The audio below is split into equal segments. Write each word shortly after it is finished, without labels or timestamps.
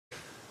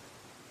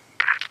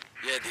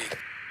Yeah, Deke.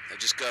 I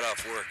just got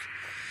off work.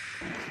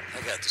 I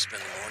got to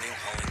spend the morning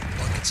hauling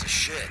buckets of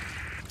shit.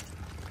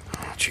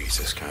 Oh,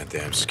 Jesus,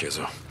 goddamn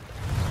schizo.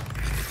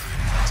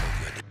 That's all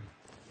good.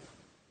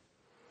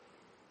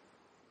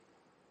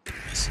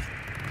 Miss it.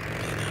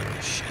 Laying out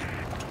this shit.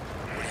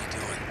 What are you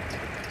doing?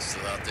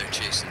 Still out there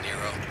chasing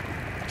Nero?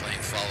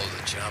 Playing follow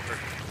the chopper?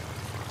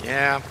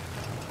 Yeah.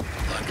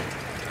 Luck.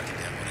 Tracking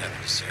down what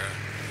happened to Sarah?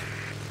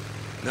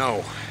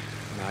 No,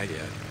 not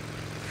yet.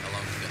 How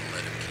long are you gonna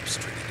let him keep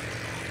stringing you along?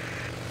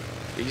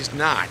 He's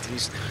not.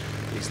 He's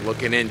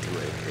looking into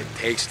it. It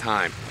takes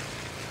time.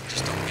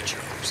 Just don't get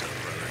your hopes up,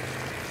 brother.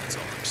 That's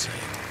all I'm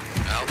saying.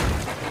 Out.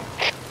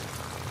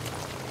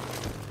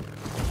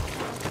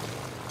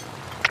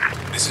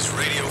 This is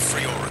Radio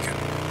Free Oregon.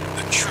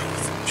 The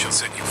truth shall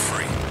set you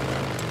free.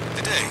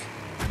 Today,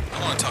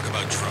 I want to talk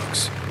about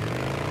drugs.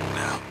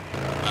 Now,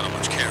 I don't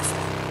much care for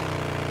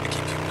them. They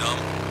keep you numb,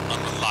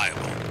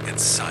 unreliable, and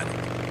silent.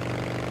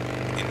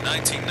 In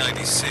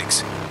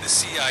 1996, the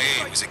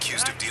CIA was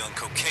accused of dealing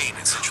cocaine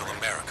in Central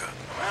America.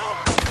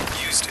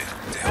 Used it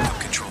to help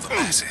them control the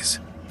masses.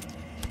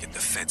 Get the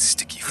Fed's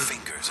sticky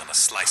fingers on a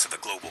slice of the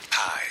global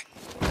pie.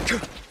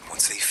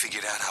 Once they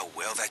figured out how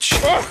well that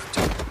shit worked,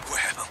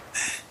 well,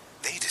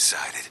 they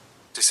decided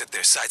to set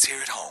their sights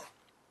here at home.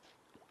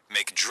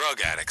 Make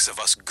drug addicts of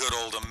us good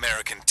old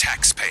American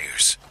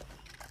taxpayers.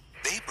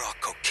 They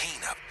brought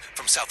cocaine up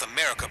from South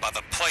America by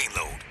the plane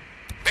load.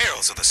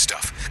 Barrels of the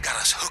stuff got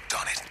us hooked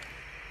on it.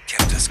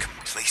 Kept us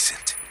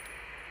complacent.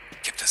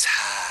 Kept us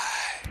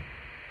high.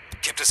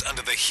 Kept us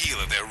under the heel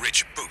of their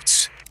rich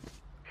boots.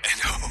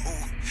 And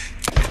oh,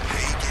 did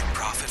they get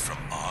profit from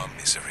our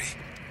misery.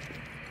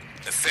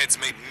 The feds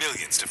made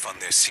millions to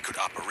fund their secret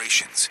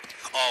operations,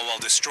 all while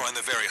destroying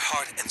the very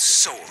heart and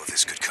soul of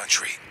this good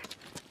country.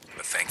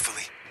 But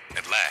thankfully,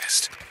 at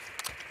last,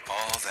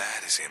 all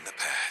that is in the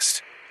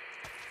past.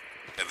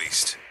 At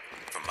least,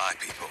 for my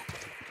people.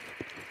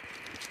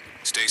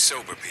 Stay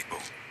sober, people.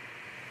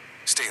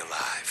 Stay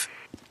alive.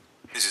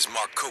 This is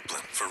Mark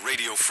Copeland for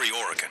Radio Free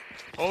Oregon.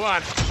 Hold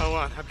on,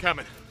 I'm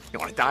coming. You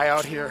want to die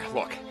out here?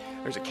 Look,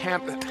 there's a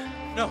camp that...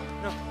 No,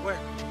 where?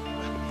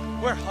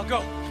 Where? I'll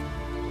go.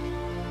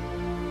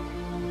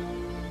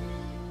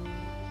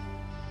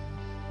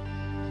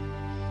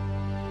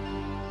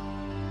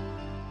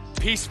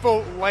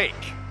 Peaceful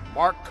Lake.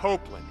 Mark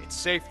Copeland. It's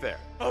safe there.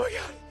 Oh my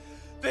God.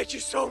 Thank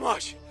you so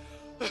much.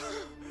 I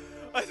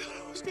thought I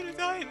was gonna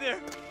die in there.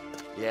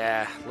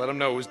 Yeah, let him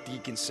know it was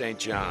Deacon St.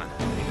 John.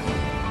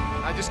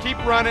 Now just keep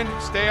running,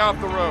 stay off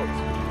the road.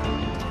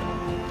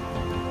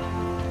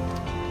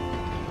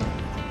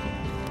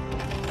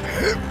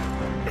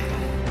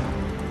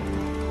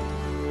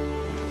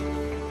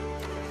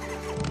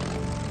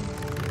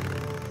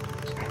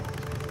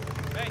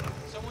 Hey,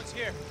 someone's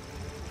here.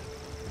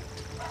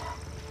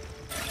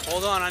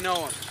 Hold on, I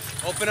know him.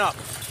 Open up.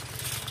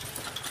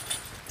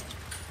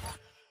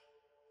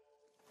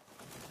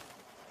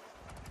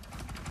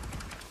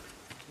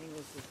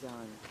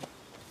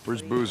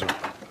 Where's Boozer?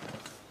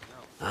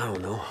 I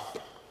don't know.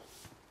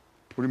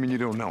 What do you mean you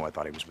don't know? I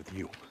thought he was with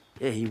you.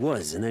 Yeah, he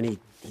was, and then he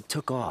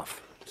took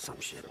off. Some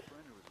shit.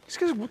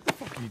 What the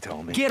fuck are you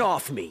telling me? Get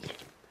off me!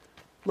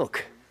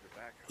 Look,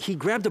 he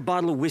grabbed a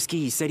bottle of whiskey,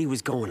 he said he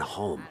was going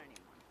home.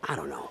 I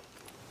don't know.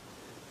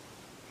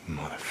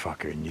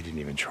 Motherfucker, and you didn't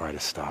even try to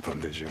stop him,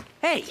 did you?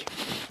 Hey!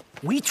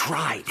 We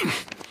tried.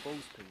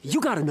 You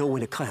gotta know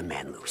when to cut a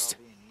man loose.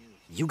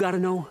 You gotta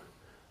know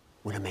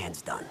when a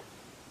man's done.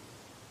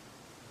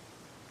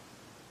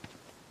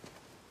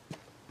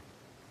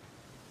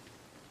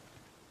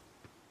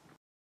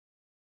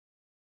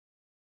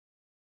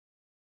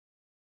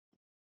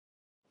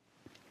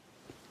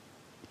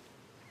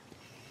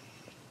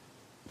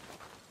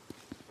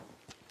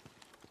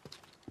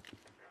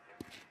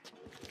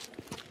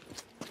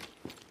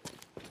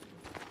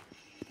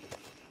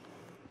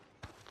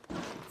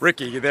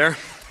 Ricky, you there?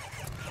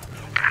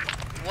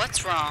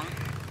 What's wrong?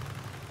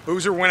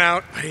 Boozer went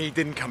out, but he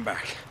didn't come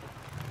back.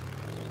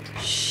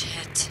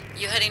 Shit.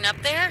 You heading up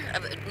there?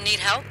 Need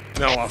help?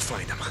 No, I'll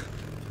find him.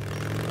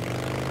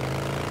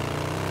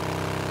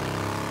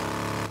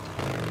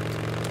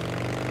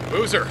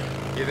 Boozer,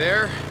 you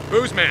there?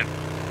 Booze man.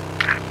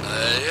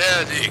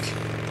 Yeah, Deke.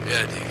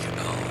 Yeah, Deke.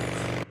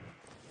 Oh.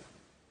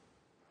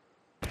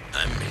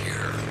 I'm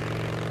here.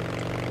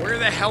 Where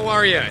the hell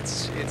are you?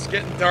 It's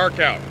getting dark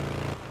out.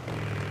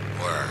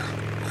 Where?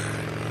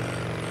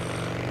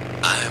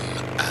 I'm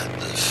at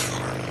the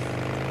farm.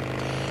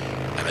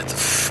 I'm at the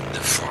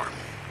farm.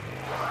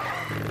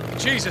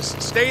 Jesus,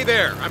 stay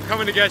there. I'm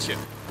coming to get you.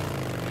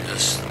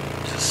 Just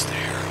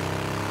there.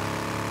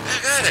 I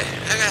got it.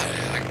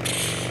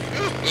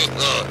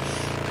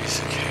 Piece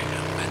of cake.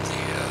 I'm at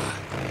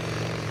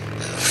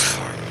the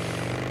farm.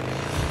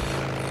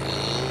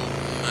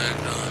 Oh, my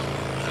God.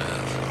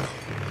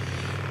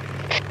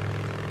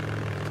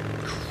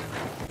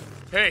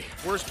 Hey,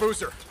 where's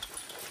Boozer?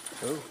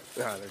 Who?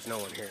 Ah, there's no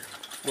one here.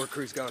 Work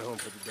crew's gone home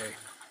for the day.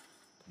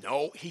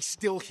 No, he's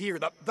still here.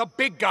 The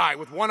big guy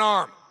with one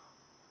arm.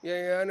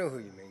 Yeah, I know who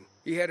you mean.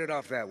 He headed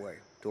off that way,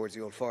 towards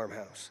the old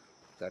farmhouse.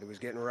 Thought he was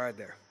getting a ride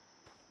there.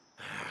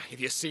 If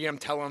you see him,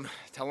 tell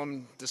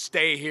him to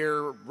stay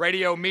here.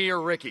 Radio me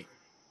or Ricky.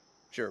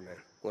 Sure, man.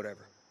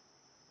 Whatever.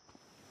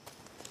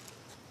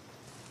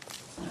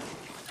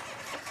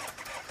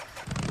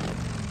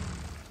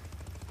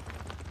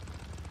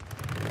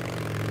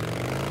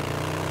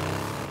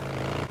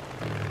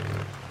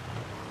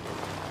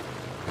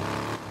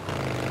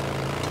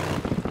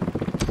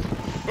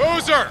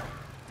 Boozer!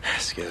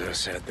 Skizzo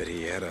said that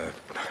he had a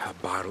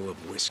bottle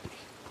of whiskey.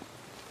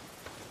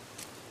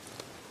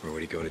 Where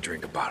would he go to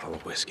drink a bottle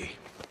of whiskey?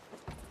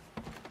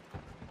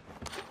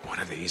 One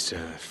of these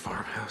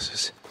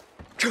farmhouses?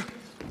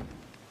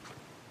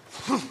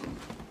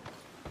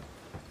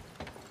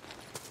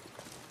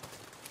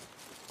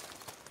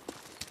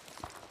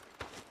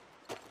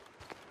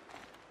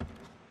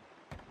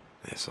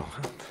 This'll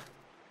help.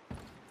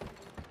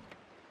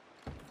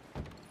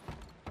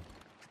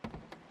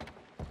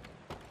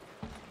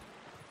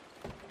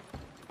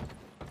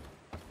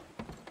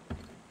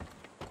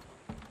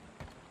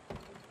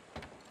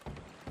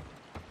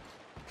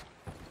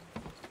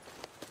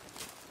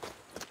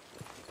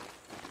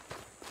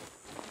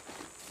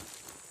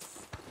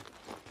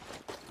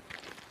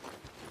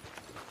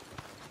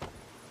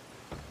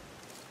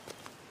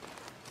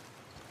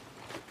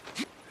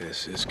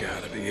 This has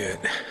gotta be it.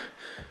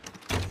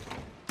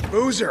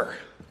 Boozer!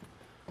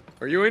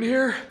 Are you in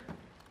here?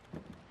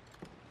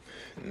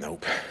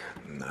 Nope,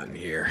 not in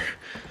here.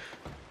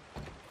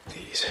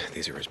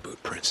 These are his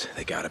boot prints.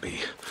 They gotta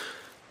be.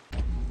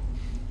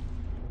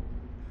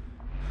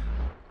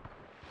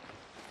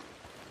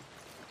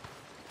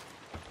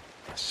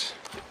 Yes.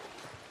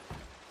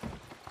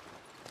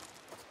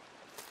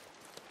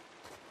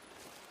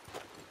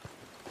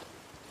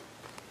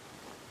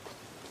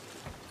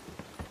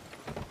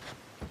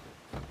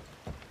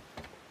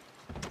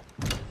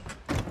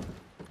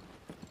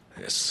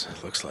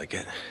 This looks like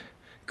it.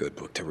 Good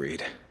book to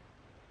read.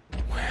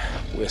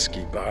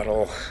 Whiskey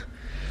bottle.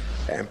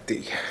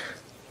 Empty.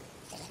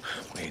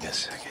 Wait a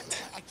second.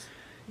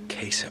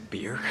 Case of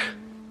beer?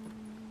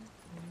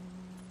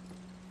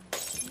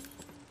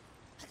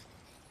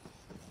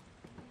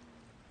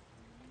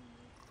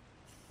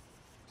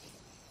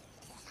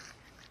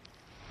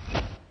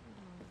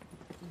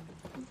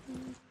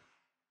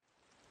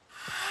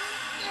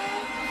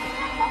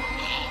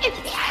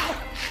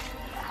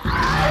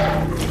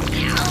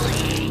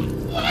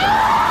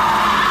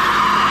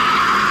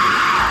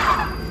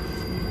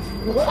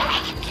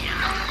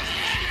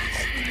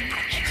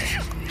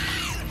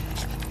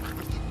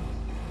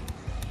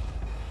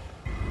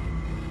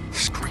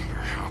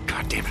 Screamer. Oh,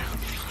 God damn it.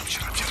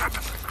 Shut up, shut up.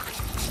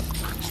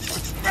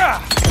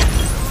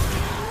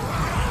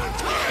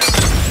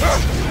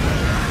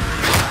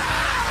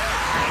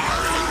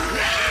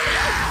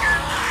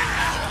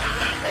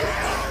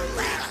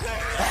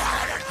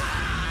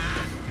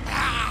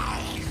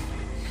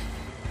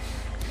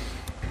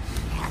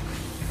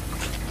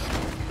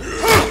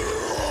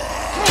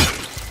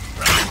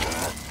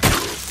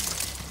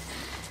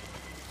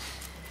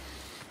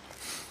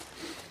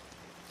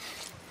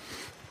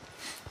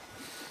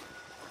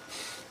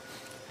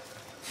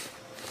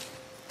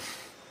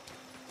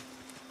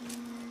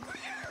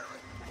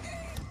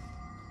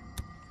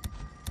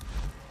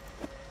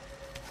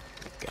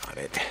 Got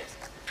it.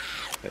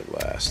 At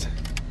last.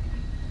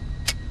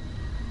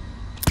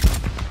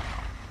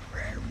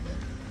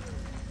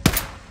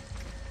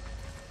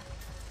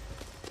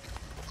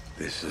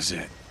 This is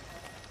it.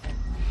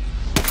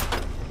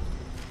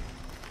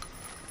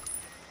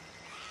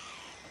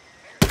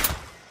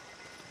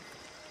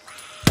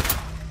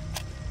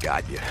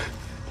 Got you.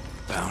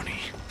 Bounty.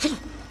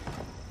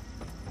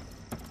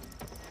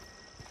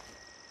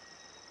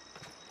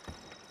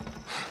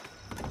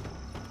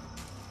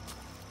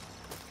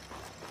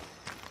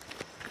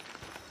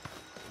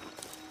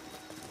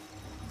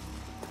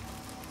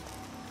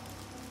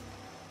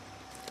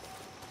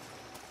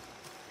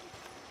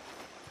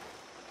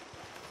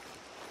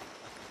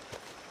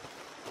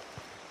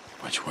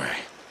 Which way?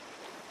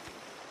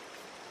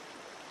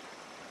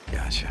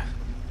 Gotcha.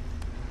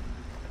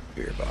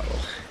 Beer bottle.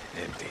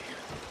 Empty.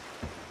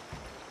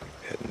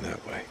 Heading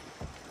that way.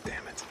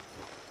 Damn it.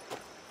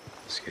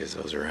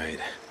 Skizzo's right.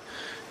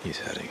 He's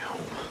heading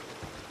home.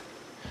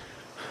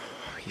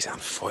 He's on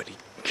foot. He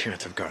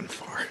can't have gotten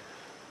far.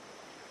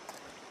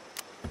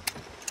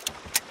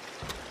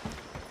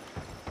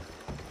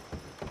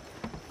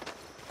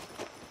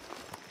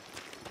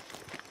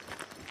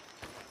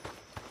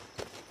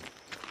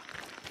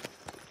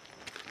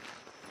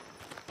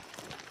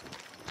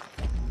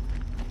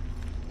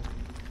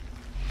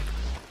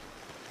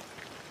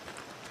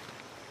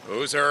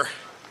 Boozer.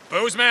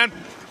 Booze man.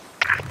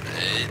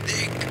 Hey,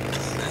 Dick.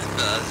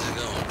 How's it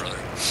going, brother?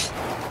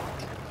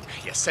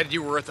 You said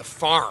you were at the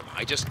farm.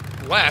 I just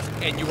left,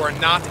 and you are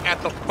not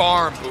at the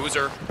farm,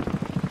 Boozer.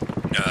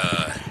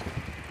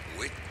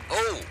 Wait.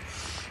 Oh,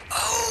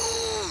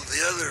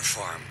 the other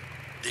farm.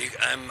 Dick,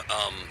 I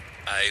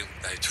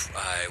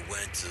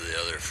went to the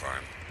other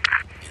farm.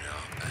 You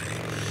know,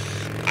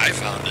 I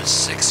found a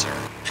sixer.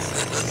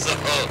 So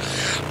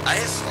I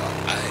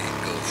thought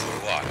I'd go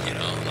for a walk. walk, you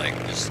know, like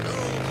just a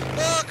little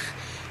walk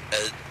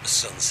at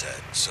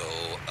sunset. So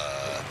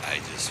I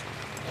just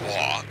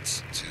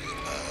walked to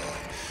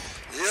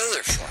the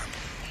other farm,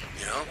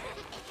 you know.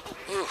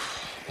 Ooh,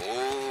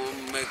 old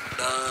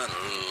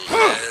MacDonald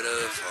had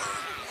a farm.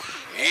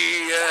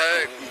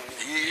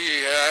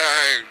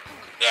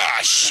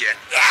 Ah, shit.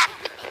 Ah!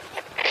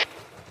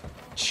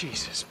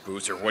 Jesus,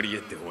 Boozer, what are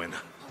you doing?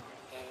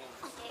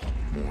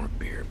 More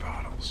beer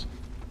bottles.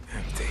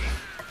 Empty.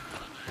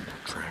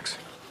 Tracks.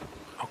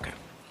 Okay.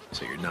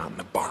 So you're not in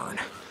the barn.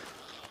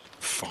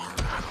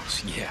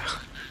 Farmhouse. Yeah.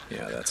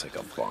 Yeah, that's like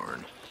a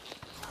barn.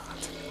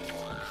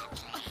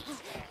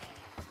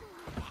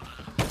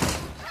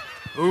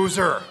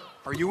 Boozer,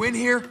 are you in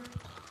here?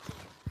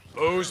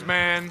 Booze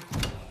man.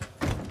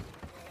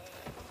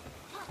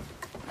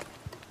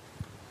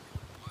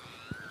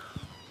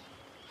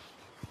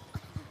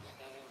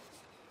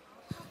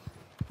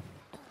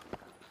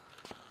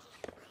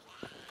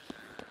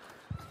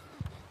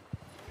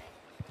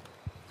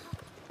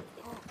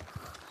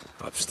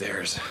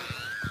 Upstairs.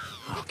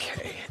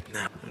 Okay,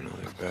 now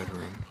another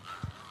bedroom.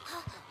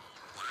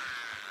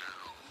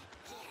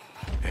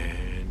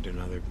 And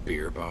another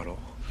beer bottle.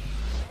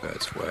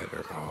 Bed's wet,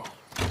 or oh,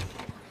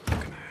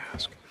 what can I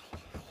ask?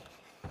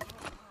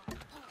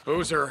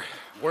 Boozer,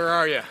 where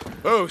are you?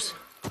 Booze.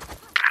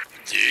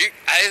 Deke,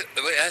 I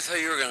thought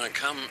you were gonna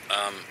come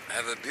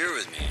have a beer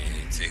with me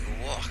and take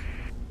a walk.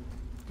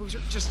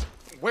 Boozer, just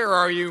where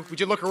are you? Would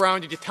you look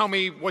around? Did you tell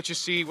me what you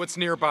see? What's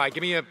nearby?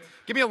 Give me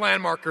a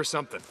landmark or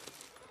something.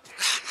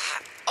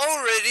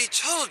 Already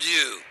told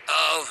you.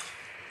 Oh,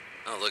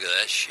 look at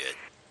that shit.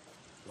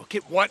 Look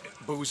at what,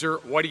 Boozer?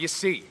 What do you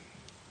see?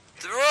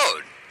 The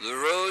road. The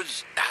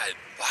road's,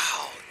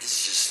 wow,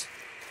 it's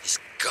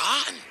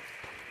gone.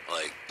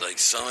 Like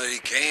somebody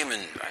came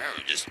and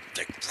just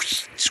like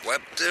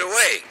swept it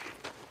away.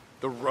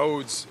 The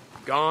road's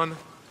gone?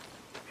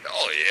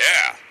 Oh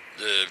yeah.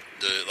 The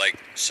like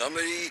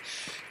somebody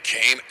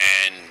came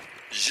and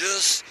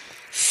just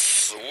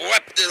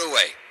swept it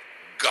away.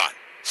 Gone.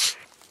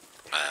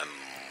 I'm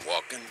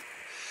walking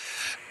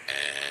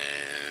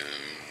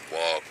and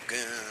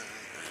walking.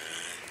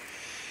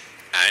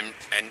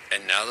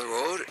 And now the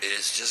road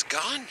is just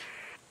gone.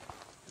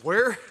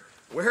 Where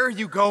are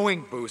you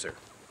going, Boozer?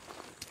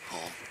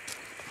 Home.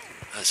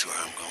 That's where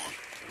I'm going.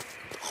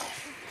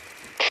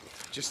 Home.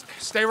 Just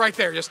stay right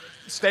there. Just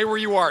stay where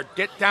you are.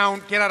 Get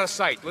down, get out of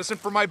sight. Listen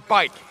for my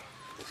bike.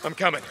 I'm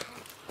coming.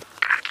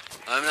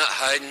 I'm not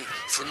hiding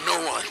from no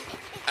one.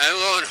 I'm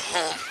going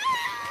home.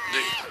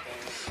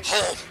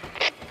 Home.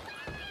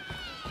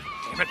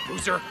 Damn it,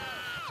 Boozer.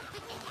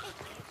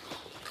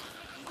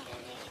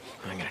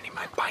 I'm gonna need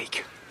my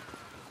bike.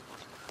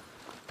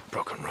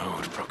 Broken road.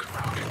 I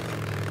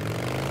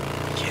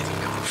can't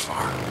even go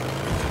far.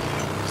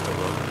 It's the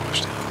road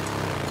washed out.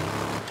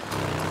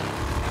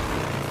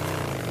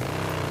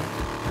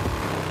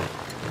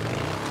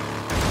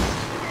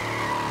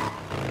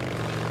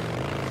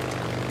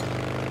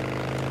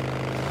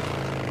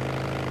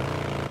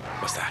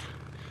 What's that?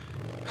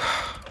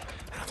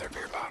 Another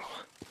beer bottle.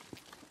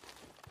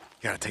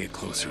 Gotta take a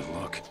closer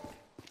look.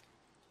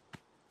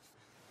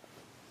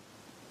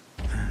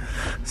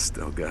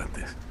 Still got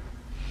this.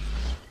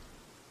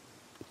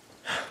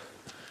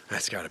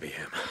 That's gotta be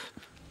him.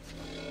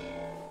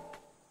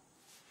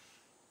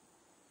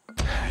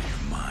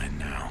 You're mine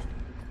now.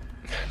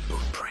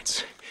 Boot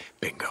prints.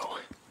 Bingo.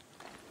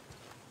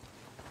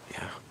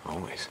 Yeah,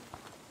 always.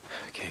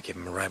 I can't give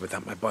him a ride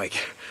without my bike.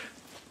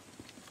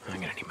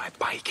 I'm gonna need my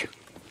bike.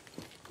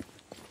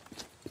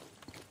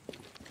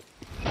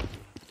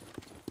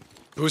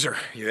 Boozer,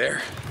 you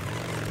there?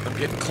 I'm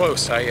getting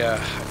close. I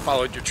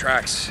followed your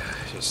tracks.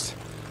 Just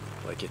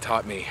like you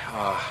taught me.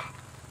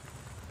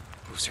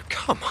 Boozer,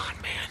 come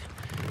on, man.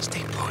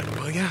 Stay put,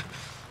 will ya?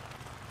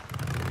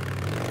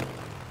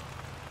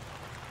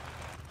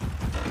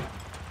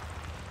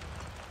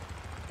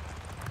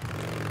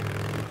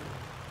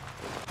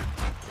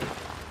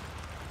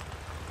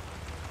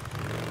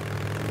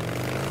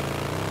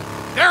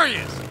 There he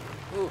is!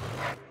 Ooh.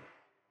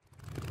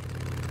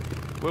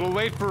 Little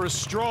late for a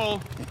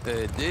stroll.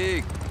 Hey,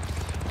 Deke.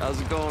 How's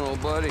it going,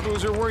 old buddy?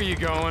 Boozer, where are you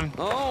going?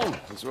 Home.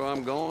 That's where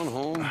I'm going,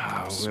 home.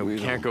 Oh, we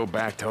can't go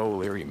back to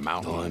O'Leary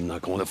Mountain. No, I'm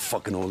not going to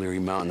fucking O'Leary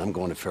Mountain. I'm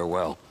going to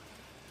Farewell.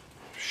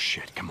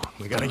 Shit, come on.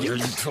 We gotta get... You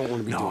don't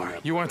want to be doing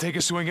that. You want to take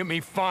a swing at me?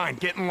 Fine.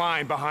 Get in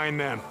line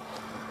behind them.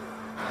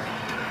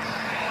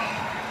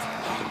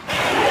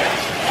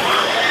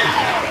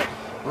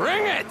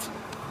 Bring it!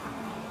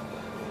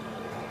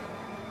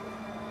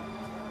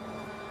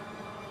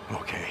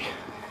 Okay.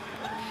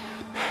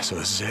 So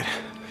this is it?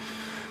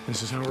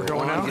 This is how we're Go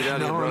going on, out? get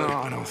out of here, brother. No,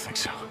 I don't think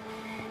so.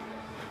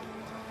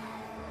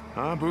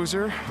 Huh,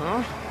 Boozer?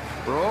 Huh?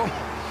 Bro?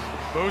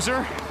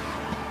 Boozer?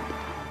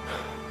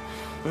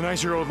 The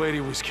night your old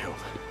lady was killed.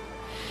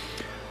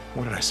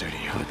 What did I say to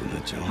you? What did I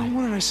tell Huh? you?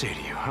 What did I say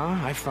to you, huh?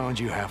 I found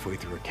you halfway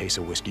through a case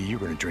of whiskey. You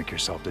were gonna drink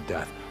yourself to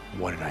death.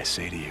 What did I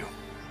say to you?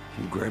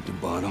 You grabbed a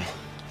bottle.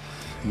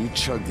 You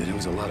chugged it. It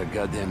was a lot of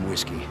goddamn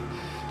whiskey.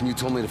 And you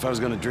told me that if I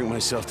was gonna drink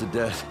myself to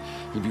death,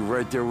 you'd be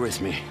right there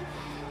with me.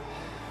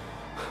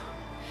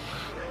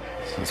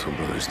 That's what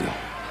brothers do.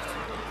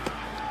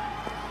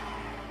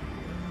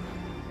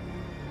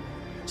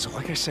 So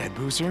like I said,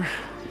 Boozer,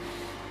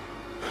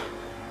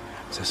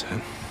 is this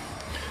it?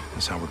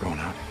 This how we're going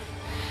out?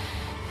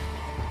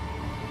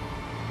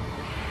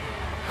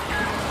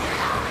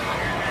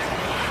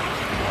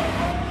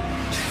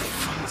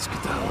 Let's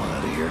get the hell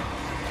out of here.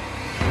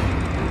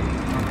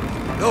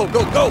 Go,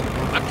 go, go!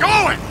 I'm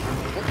going!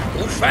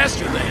 Go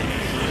faster, then.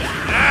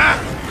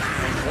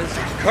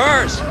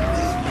 Cars!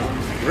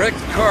 Wrecked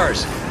cars.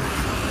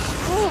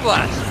 School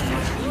bus!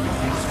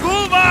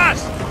 School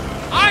bus!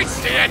 I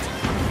see it!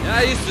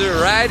 I used to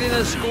ride in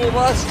a school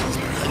bus.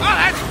 Oh,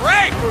 that's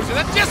great, Boozer!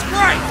 That's just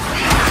great!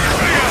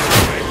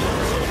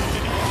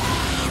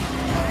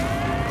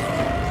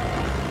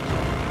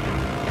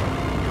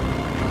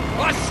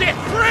 Oh, shit!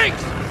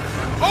 Freaks!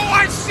 Oh,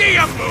 I see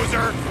him,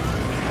 Boozer!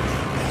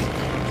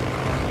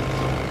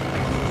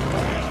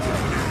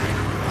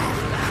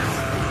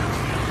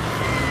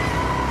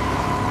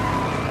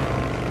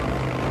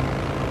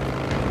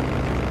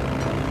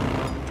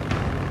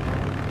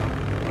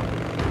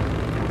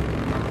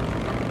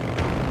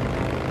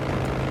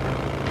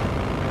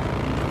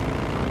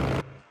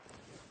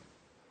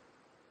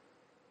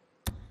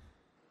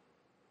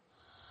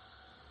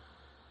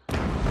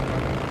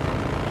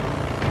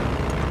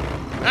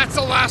 That's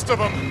the last of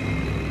them.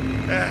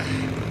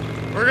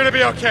 We're gonna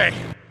be okay.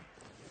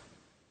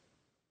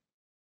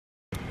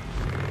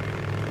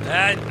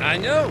 I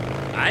know.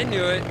 I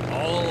knew it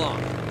all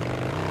along.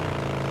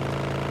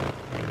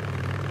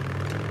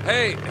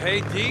 Hey,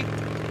 Deke.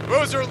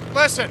 Boozer,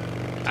 listen.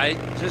 I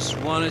just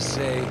want to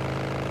say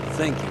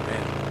thank you,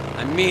 man.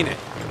 I mean it.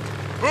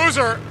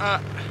 Boozer,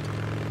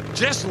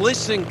 Just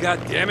listen,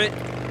 goddammit.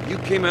 You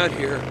came out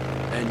here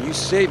and you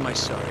saved my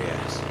sorry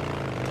ass.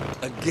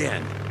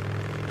 Again.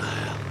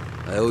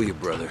 I owe you,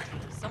 brother.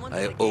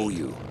 I owe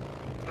you.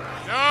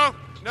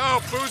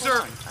 No,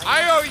 Boozer.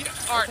 I owe you.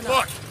 All right,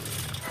 look.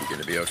 You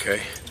gonna be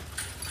okay?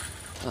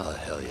 Oh,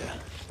 hell yeah.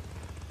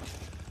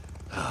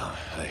 Oh,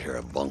 I hear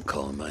a bunk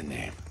calling my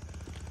name.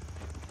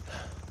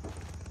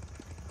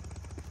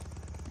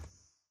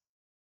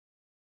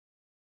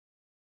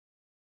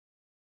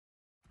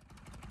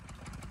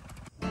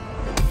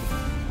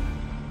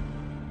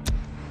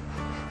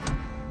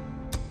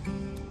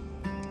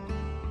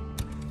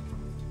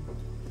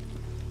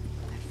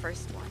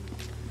 First one.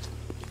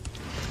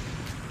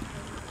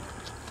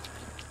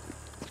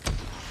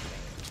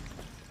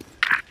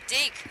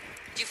 Deke,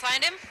 did you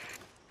find him?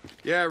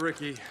 Yeah,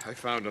 Ricky, I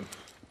found him.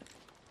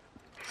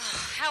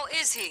 How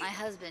is he? My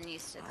husband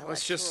used to collect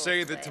Let's just tools,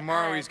 say that but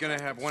tomorrow I he's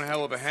gonna have one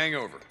hell of a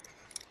hangover.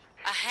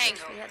 A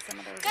hangover. We had some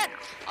of those Good.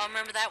 now. I'll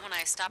remember that when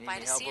I stop by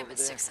any to help see him over at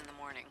there? 6 in the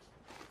morning.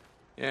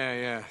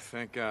 Yeah,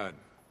 thank God.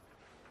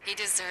 He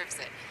deserves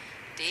it.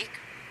 Deke,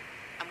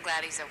 I'm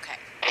glad he's okay.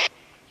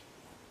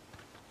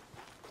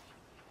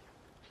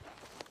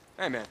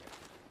 Hey, man.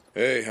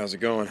 Hey, how's it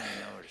going?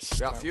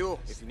 Got fuel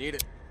if you need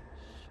it.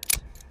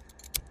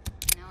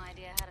 No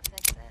idea how to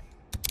fix it.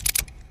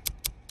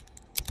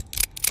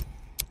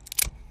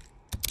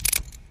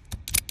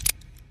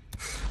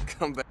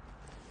 Come back.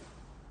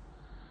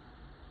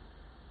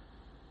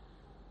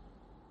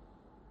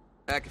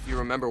 Back if you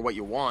remember what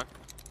you want.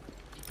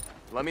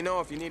 Let me know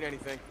if you need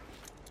anything.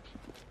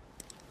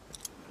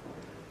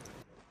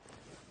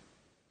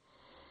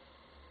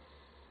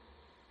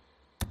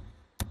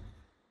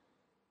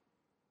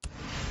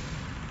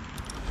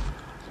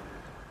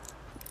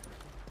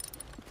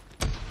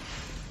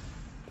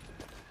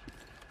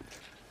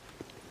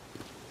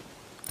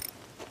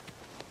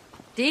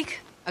 Deke,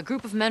 a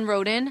group of men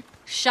rode in,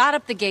 shot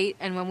up the gate,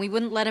 and when we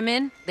wouldn't let them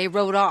in, they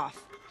rode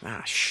off.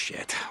 Ah,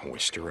 shit.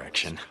 Which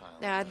direction?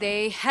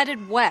 They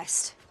headed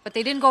west, but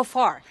they didn't go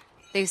far.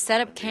 They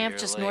set up camp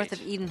just north of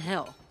Eden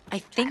Hill. I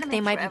think they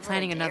might be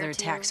planning another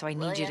attack, so I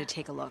need you to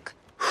take a look.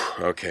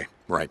 Okay,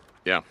 right.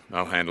 Yeah,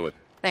 I'll handle it.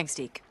 Thanks,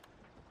 Deke.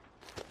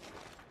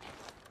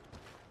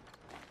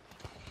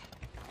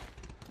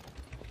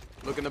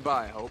 Looking to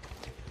buy, I hope.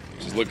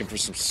 Just looking for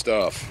some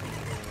stuff.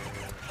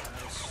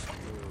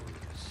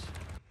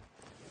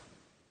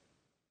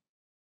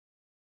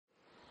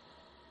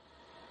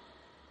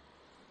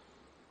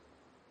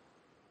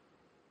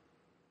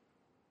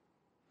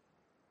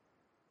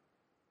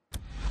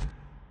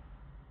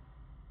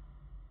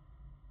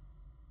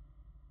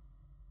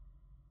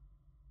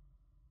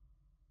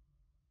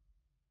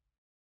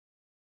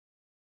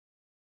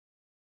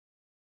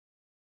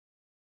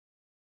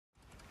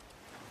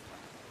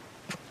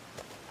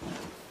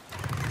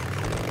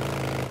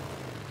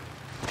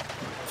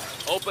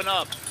 Open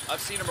up. I've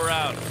seen him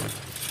around.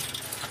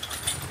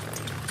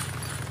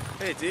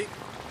 Hey, Deke.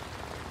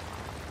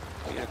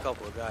 We got a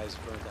couple of guys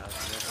burned out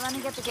in there. Let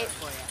me get the gate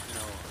for you.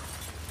 No,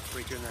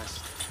 freaker nest.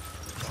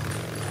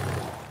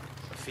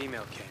 A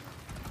female came.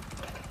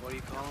 What do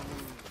you call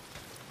them?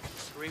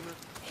 Screamer?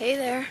 Hey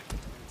there. Let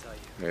me tell you.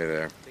 Hey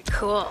there.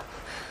 Cool.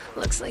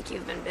 Looks like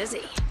you've been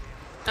busy.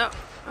 Oh,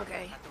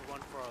 okay.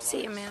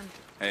 See you, man.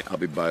 Hey, I'll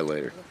be by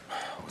later.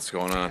 What's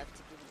going on?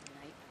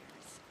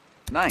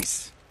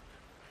 Nice.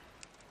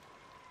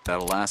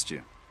 That'll last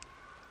you.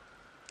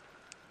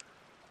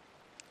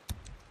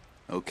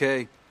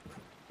 Okay.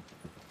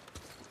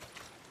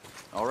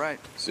 All right.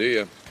 See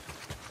ya.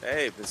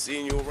 Hey, been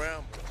seeing you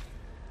around.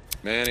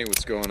 Manny,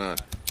 what's going on?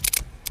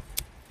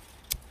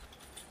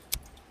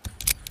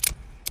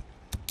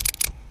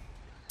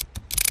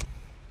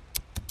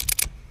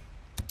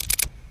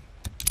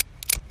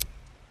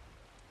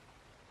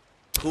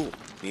 Cool.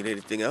 Need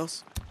anything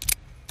else?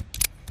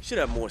 Should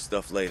have more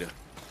stuff later.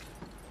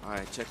 All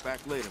right, check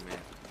back later, man.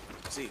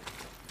 See you.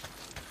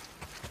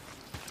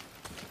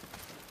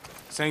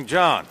 St.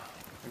 John,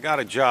 I got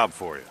a job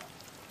for you.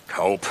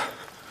 Cope.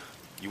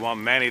 You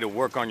want Manny to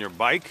work on your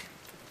bike?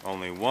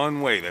 Only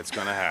one way that's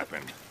gonna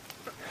happen.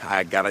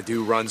 I gotta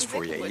do runs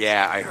for you.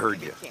 Yeah, I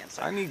heard you.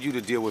 I need you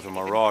to deal with a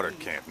marauder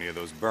camp near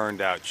those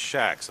burned-out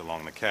shacks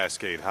along the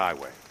Cascade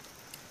Highway.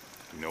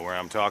 You know where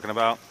I'm talking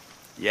about?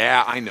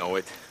 Yeah, I know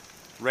it.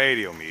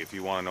 Radio me if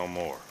you want to know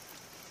more.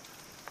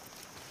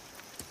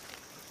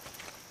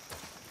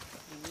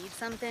 You need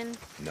something?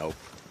 Nope.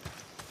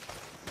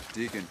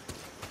 Deacon.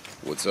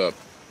 What's up?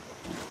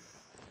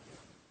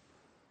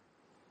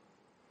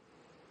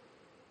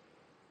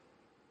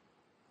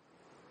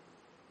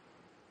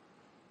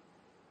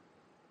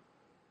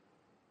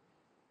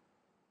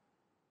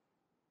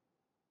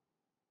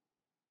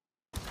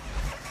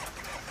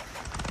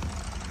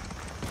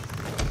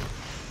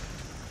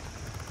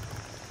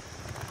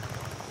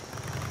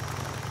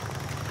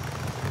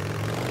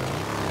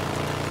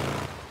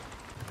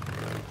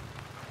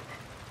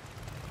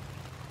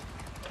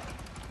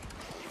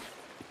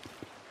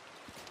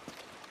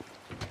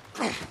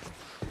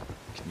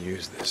 Can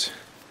use this.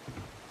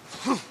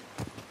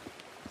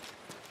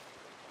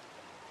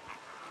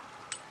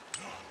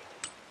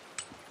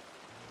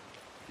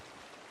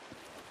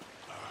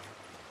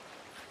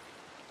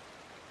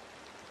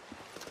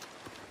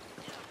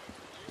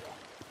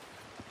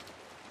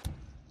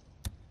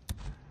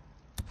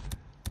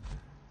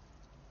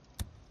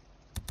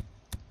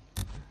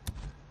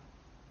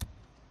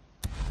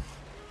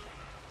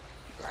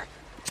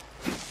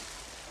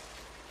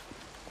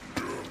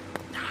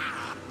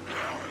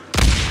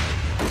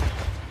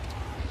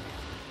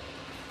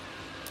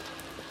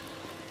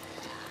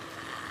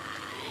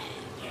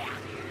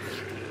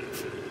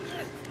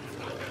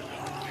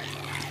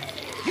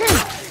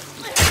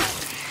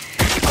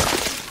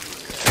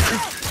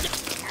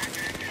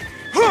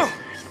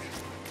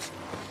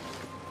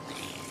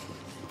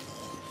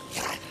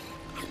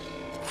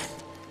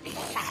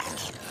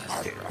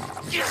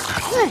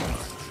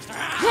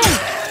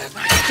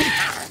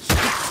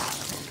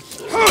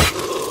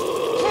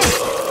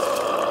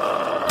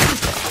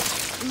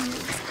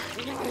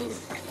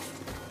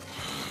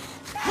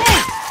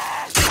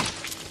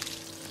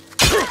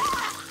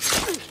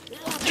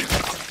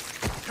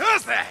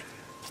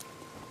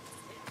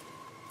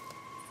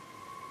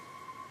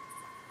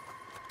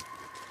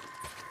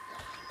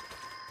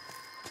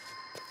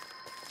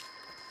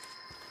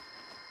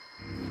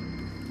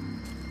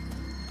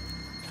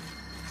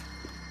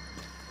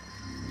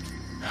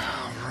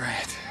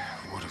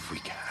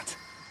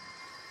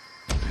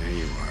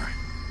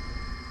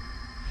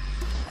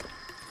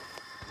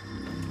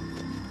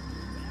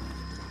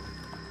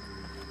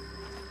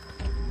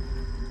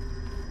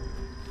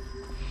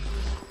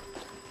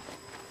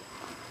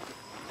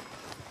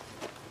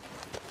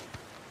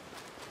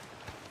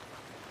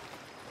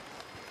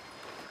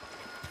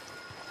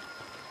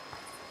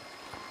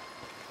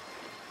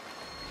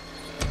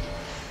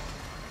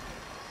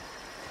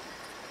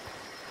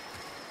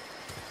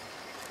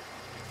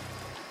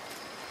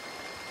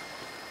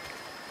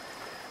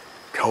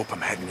 Cope,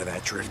 I'm heading to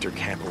that drifter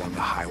camp along the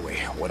highway.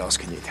 What else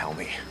can you tell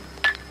me?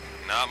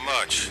 Not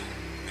much.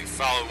 They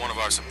followed one of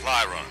our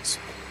supply runs.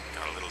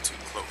 Got a little too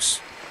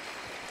close.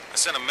 I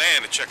sent a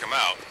man to check him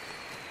out.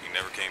 He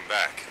never came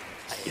back.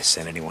 You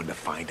sent anyone to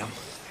find him?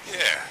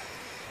 Yeah.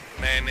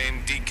 A man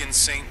named Deacon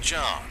St.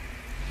 John.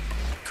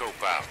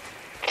 Cope out.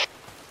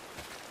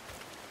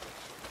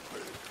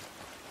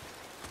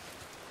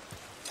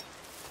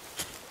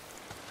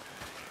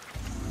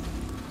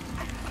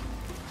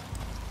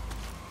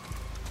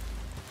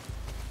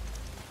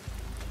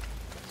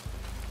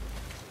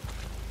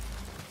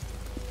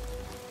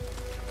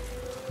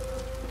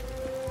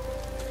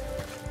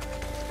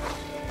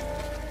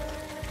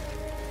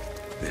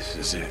 This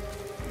is it.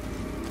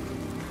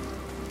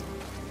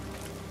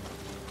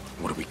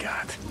 What do we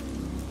got?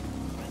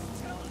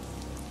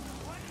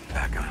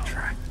 Back on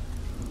track.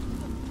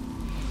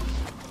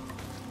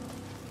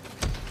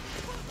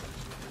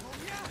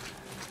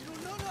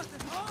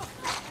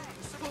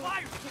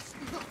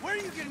 Where are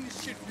you getting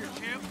this shit for your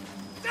camp?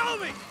 Tell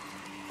me!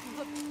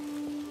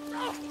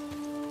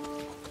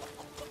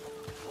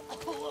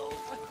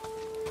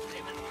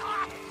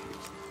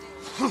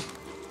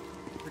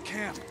 The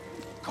camp.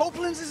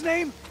 Copeland's his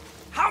name?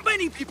 How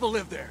many people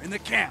live there in the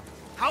camp?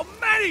 How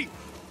many?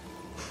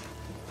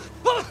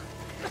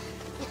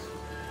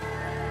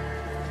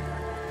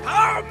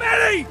 How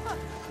many?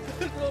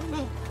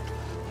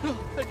 No,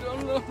 I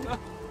don't know now.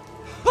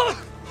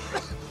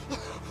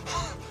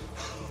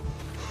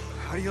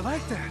 How do you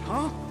like that,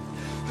 huh?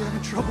 You're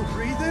having trouble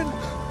breathing?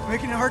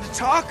 Making it hard to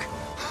talk?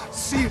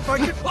 See if I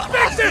can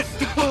fix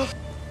it!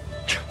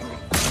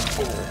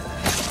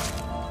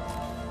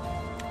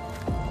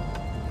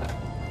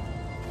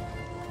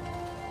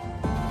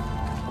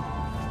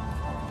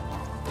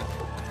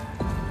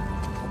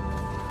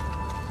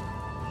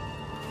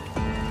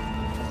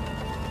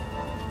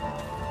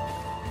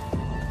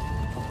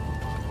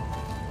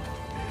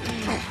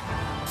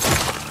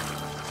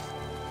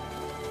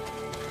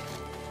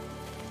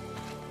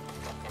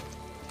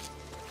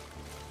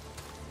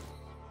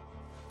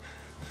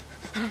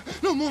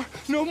 No more,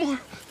 no more.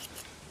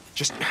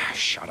 Just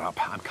shut up.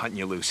 I'm cutting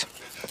you loose.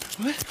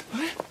 What?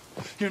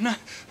 What? You're not...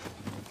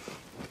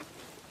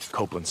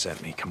 Copeland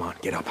sent me. Come on,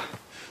 get up.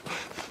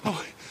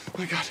 Oh,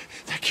 my God.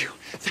 Thank you.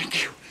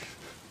 Thank you.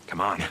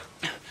 Come on.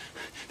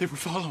 They were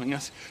following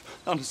us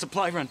on a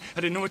supply run.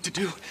 I didn't know what to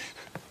do.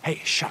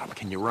 Hey, shut up.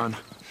 Can you run?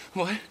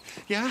 What?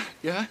 Yeah?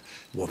 Yeah?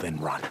 Well, then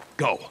run.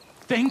 Go.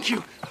 Thank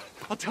you.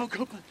 I'll tell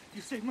Copeland.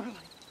 You saved my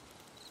life.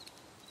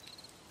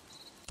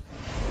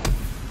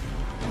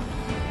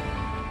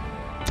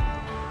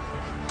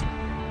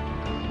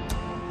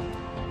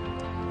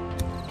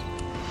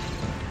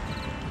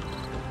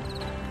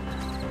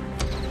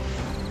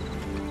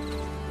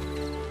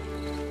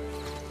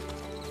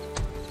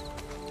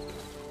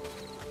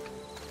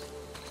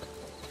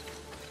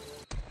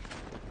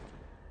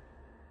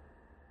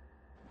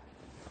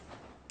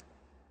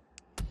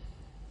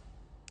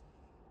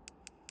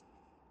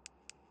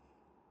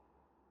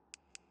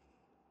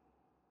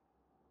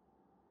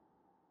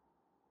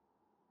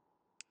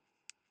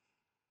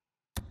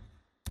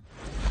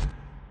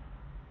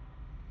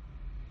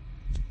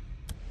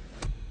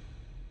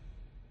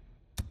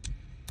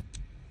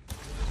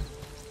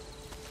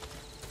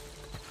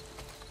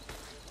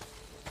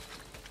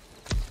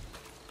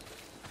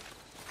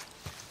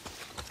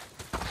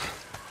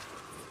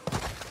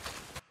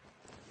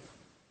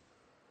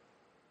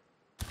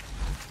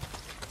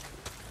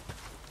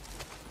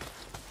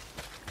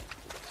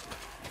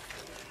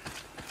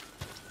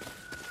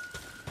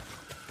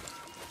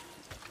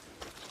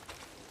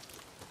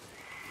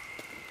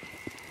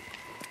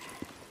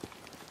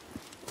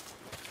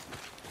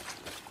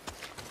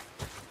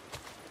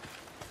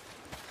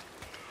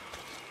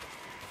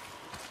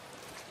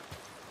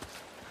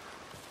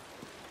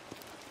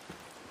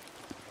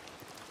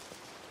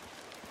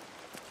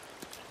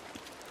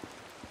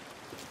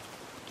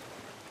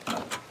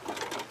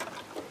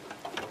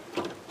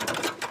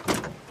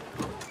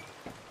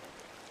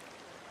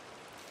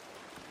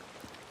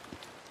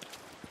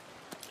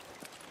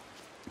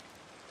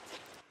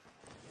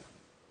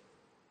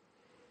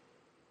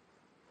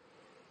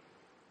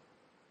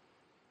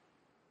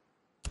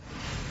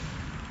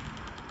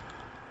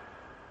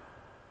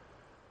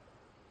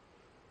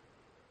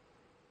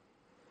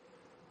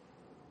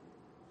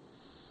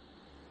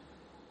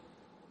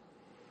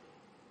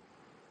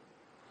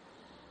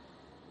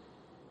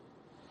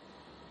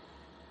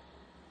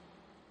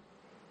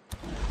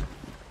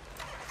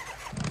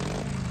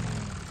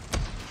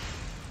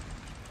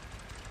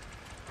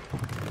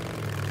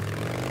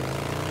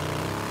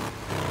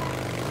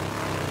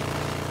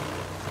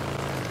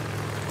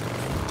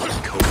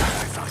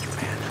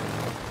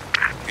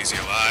 Is he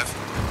alive?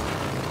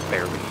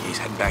 Barely. He's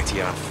heading back to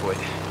you on foot.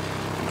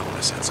 I know when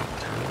to send someone.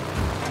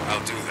 I'll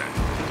do that.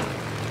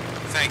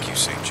 Thank you,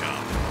 St.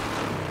 John.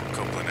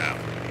 Copeland out.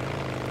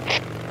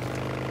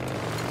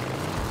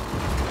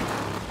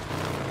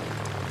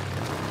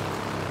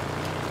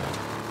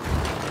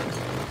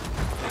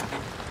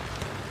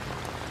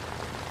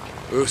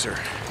 Boozer,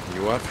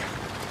 you up?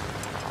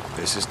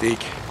 This is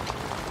Deke.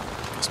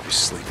 Must be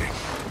sleeping.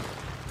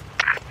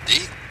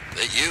 Deke?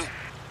 That you?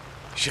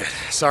 Shit.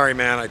 Sorry,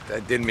 man. I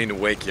didn't mean to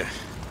wake you.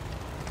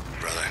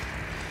 Brother,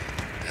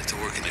 after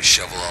working a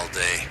shovel all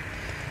day,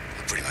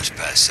 I pretty much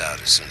passed out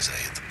as soon as I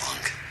hit the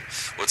bunk.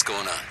 What's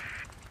going on?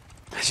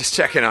 Just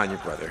checking on you,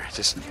 brother.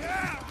 Just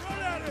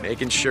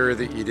making sure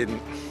that you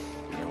didn't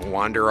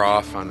wander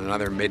off on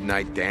another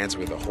midnight dance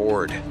with a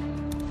horde.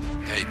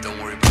 Hey, don't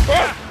worry about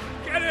it.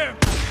 Get him!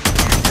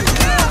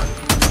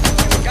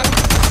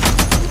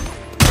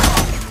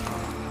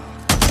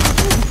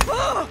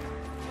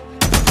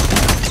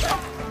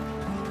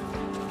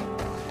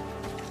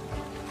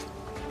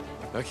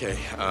 Okay,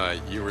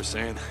 you were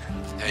saying?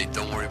 Hey,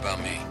 don't worry about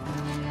me.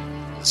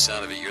 From the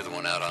sound of it, you're the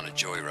one out on a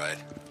joyride.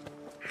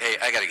 Hey,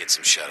 I gotta get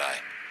some shut-eye.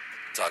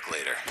 Talk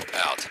later.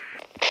 Out.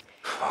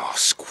 Oh,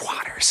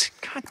 squatters.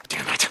 God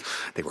damn it.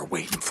 They were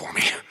waiting for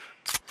me.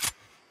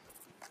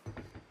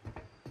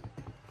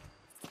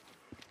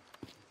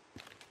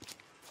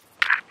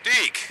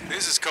 Deke,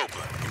 this is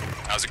Copeland.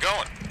 How's it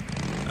going?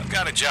 I've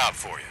got a job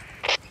for you.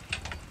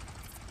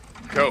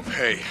 Cope,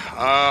 hey.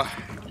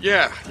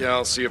 Yeah,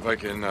 I'll see if I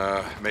can,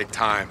 make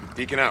time.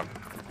 Deacon out.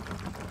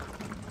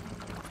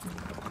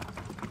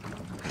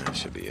 That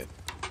should be it.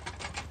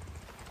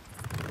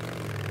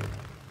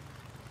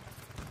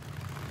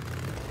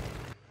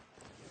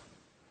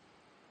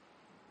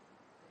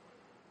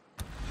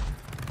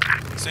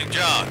 St.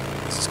 John,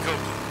 this is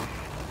Copeland.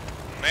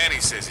 Manny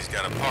says he's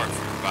got a part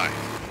for your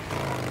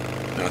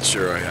bike. Not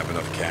sure I have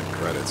enough camp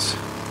credits.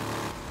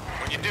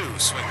 When you do,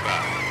 swing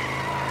by.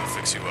 I'll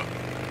fix you up.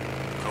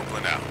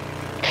 Copeland out.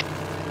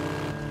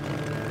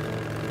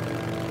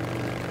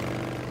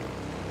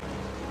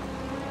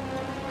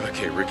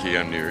 Okay, Ricky,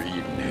 I'm near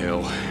Eden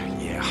Hill.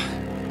 Yeah,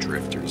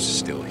 Drifter's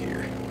still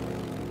here.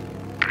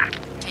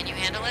 Can you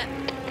handle it?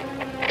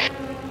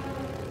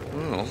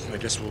 Well, I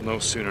guess we'll know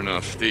soon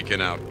enough.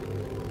 Deacon out.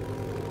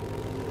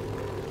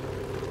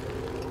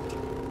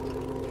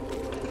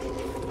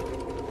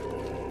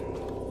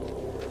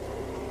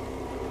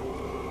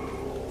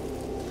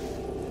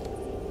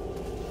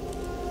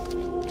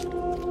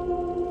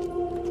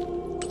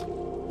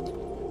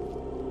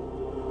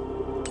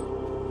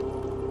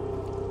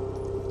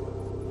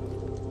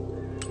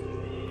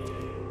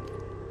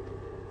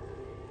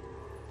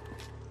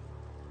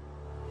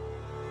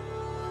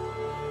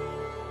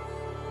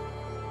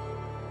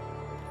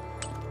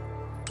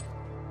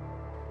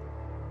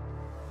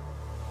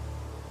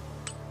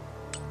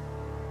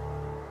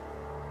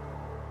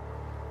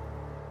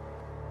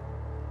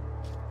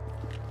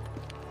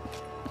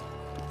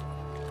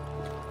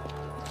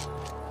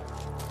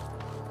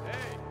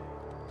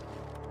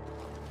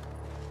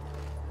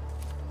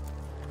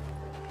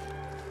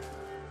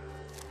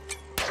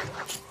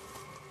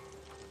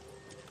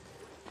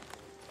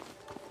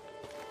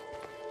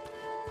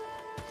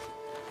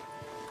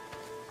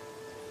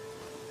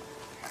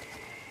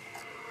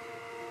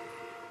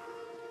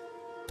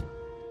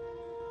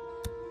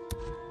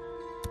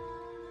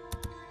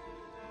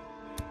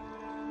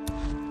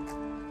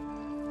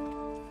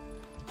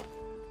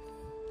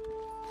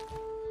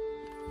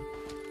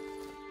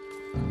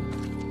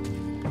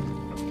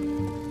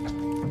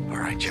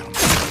 Gentlemen,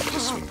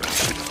 just swing back.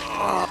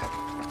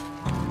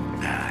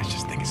 I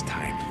just think it's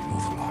time to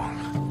move along.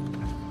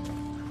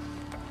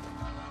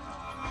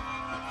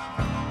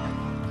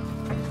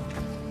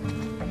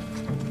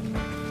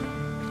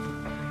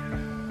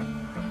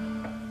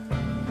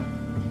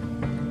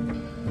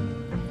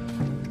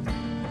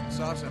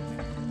 Saw something.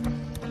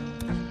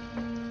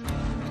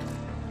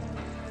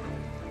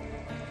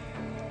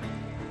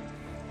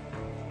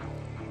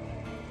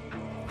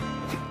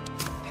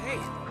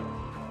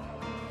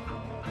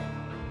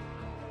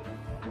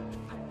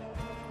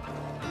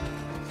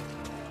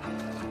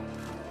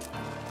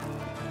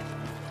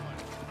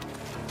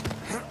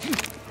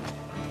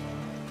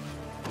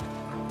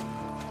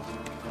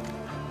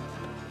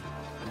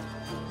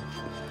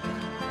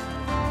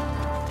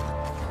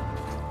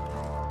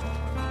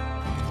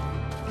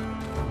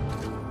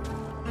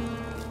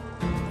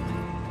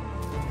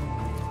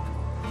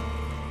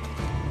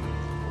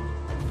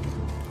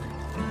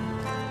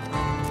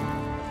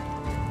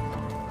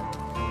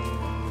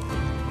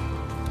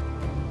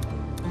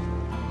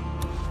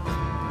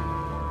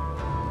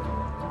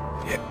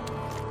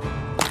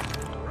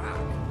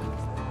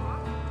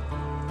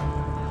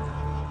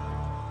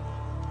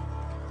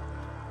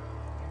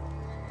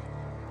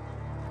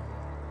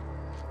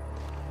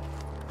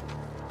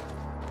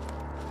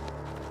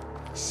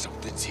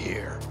 Something's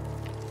here.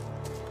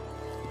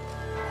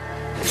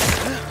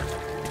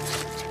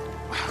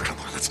 Wow, come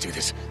on, let's do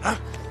this, huh?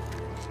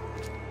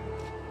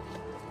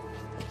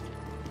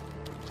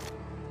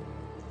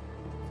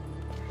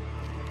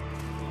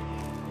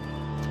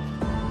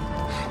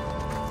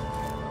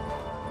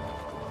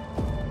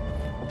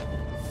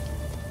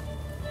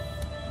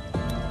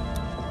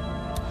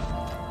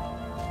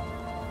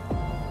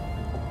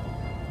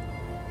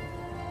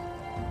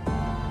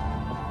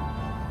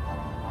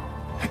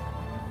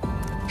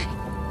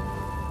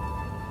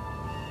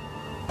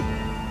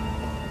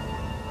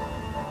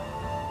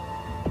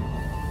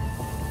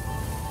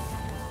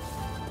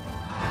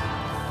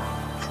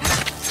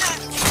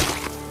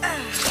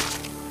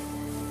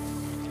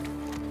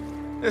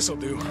 This'll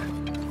do.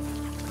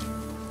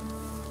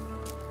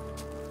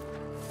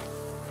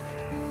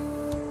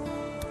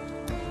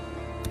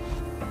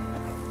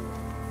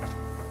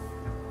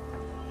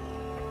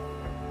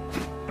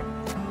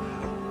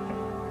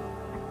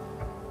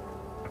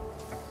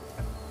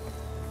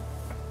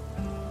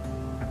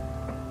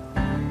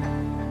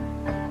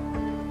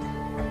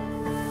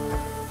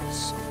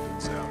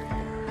 Something's out here.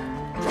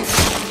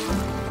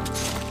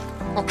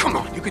 Oh, come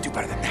on, you could do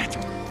better than that.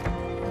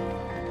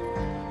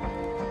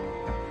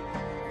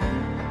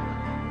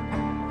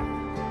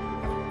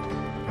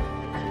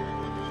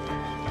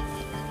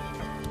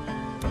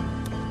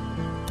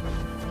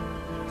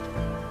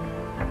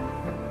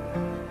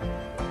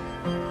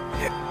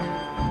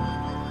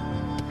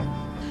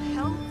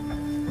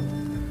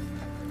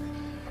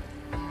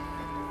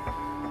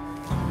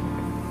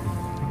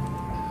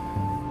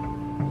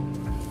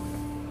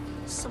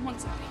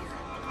 Someone's out here.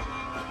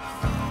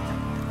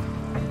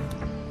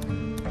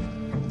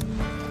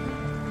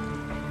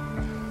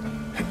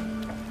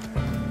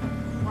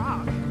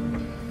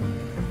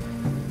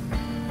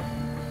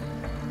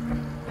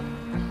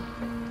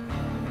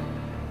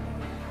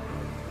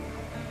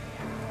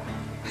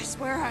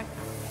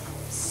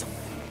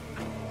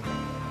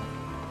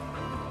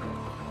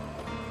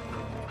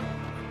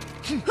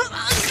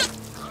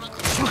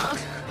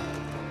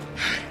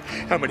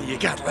 How many you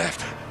got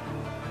left?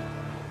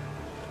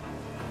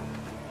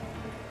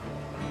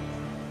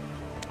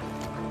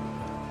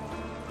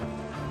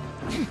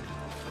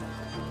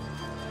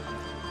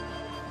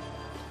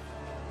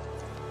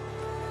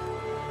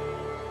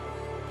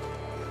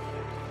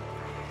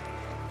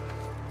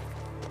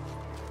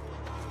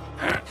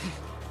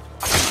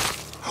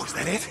 Oh, is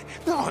that it?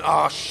 No.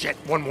 Oh, shit.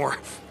 One more.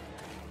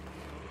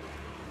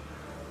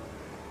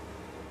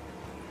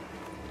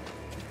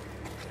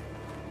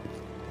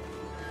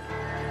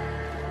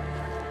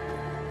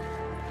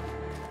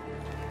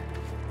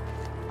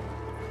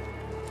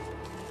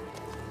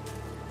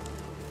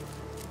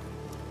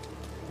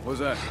 What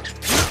was that?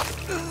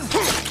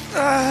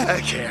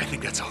 Okay, I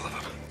think that's all of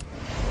them.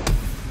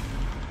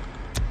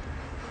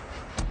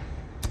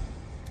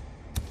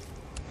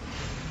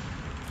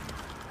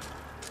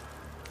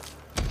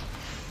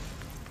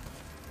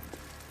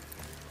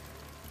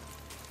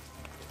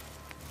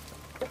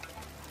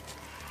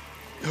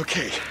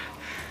 Okay,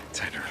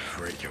 time to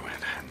radio in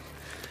and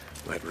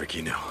let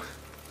Ricky know.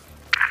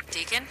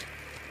 Deacon?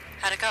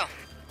 How'd it go?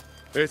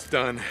 It's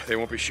done. They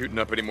won't be shooting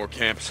up any more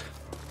camps.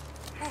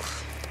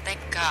 Oof, thank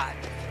God.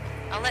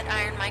 I'll let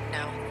Iron Mike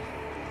know.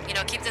 You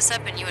know, keep this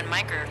up and you and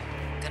Mike are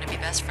gonna be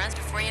best friends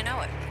before you know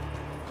it.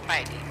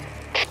 Bye, Deacon.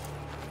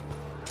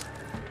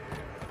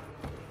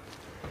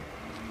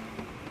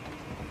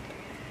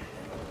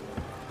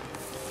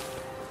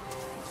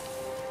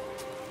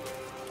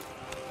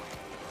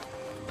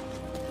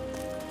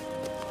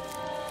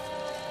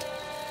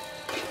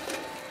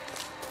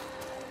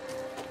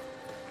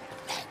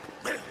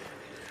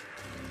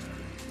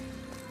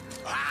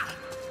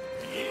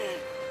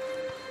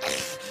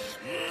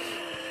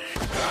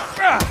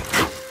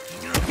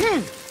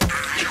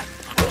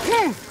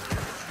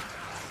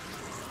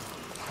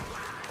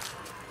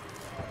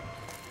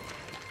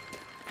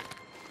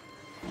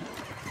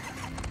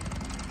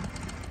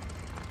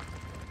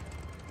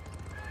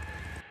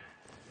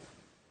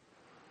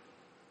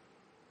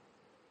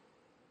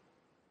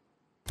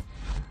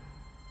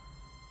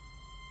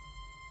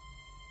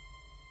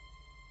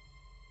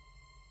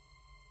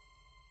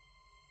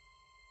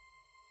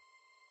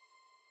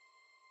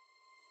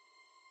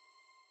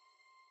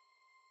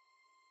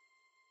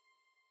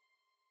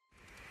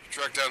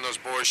 Tracked down those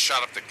boys,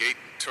 shot up the gate,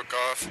 and took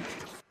off.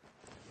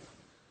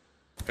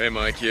 Hey,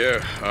 Mike,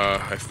 yeah,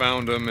 I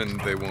found them and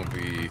they won't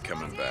be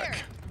coming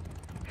back.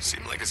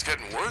 Seem like it's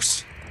getting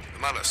worse. The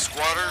amount of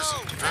squatters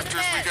and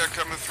drifters we got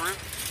coming through.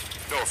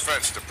 No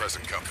offense to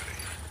present company.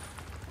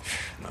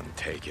 None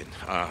taken.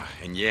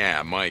 And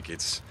yeah, Mike,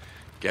 it's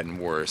getting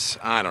worse.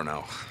 I don't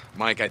know.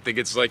 Mike, I think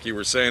it's like you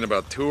were saying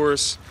about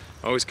tourists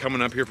always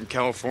coming up here from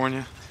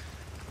California.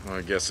 Well,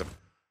 I guess...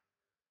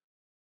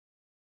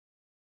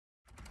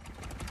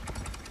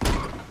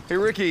 Hey,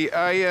 Ricky,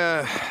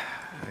 I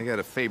got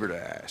a favor to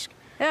ask.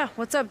 Yeah,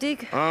 what's up,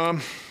 Deke?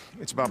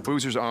 It's about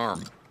Boozer's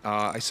arm.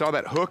 I saw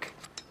that hook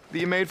that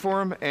you made for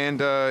him,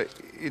 and,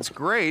 it's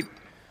great,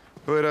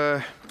 but,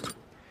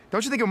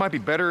 don't you think it might be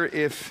better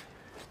if,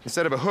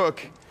 instead of a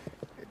hook,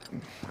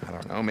 I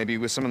don't know, maybe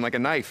with something like a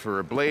knife or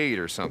a blade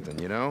or something,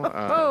 you know?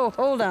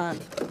 Hold on.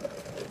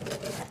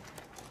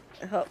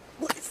 Oh,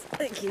 please,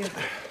 thank you.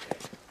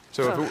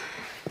 So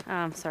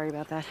I'm sorry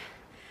about that.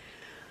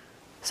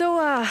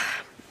 So,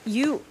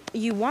 you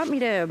want me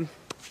to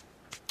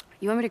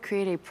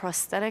create a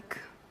prosthetic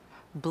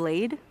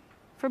blade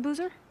for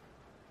Boozer?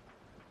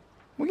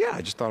 Well, yeah,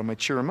 I just thought it might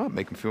cheer him up,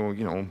 make him feel,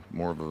 you know,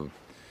 more of a...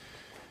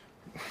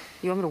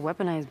 You want me to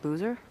weaponize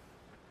Boozer?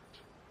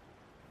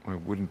 I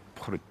wouldn't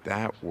put it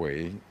that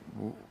way.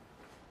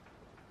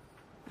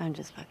 I'm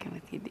just fucking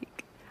with you,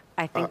 Deke.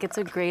 I think it's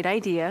a great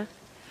idea.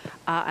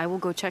 I will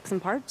go check some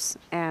parts,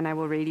 and I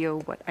will radio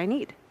what I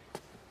need.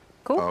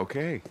 Cool?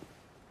 Okay.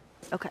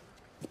 Okay.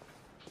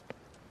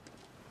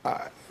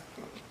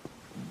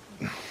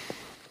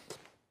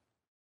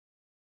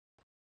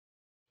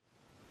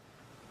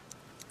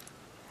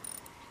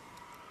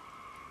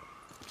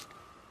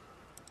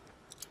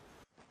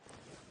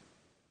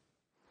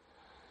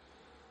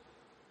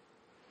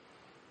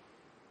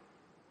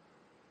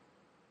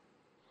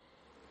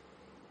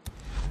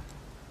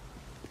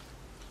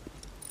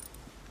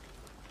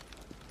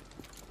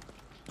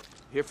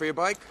 Here for your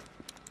bike?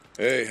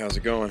 Hey, how's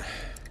it going?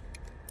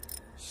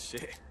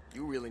 Shit,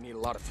 you really need a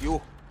lot of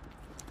fuel.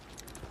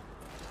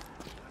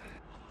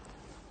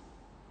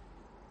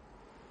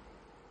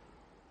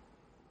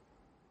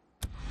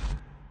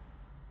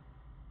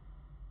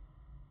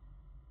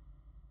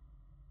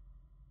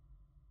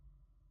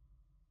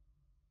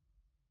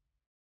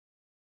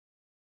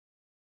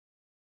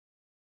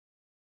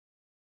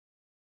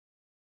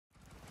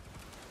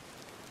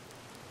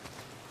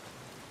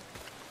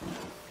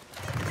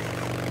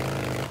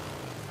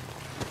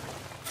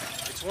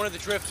 It's one of the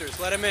drifters.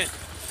 Let him in.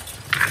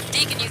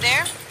 Deacon, you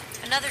there?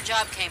 Another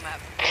job came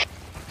up.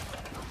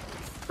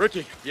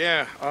 Ricky,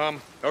 yeah,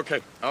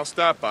 okay, I'll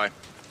stop by.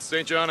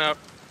 St. John out.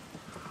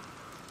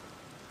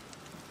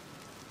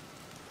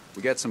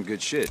 We got some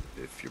good shit,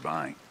 if you're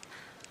buying.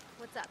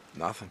 What's up?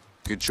 Nothing.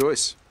 Good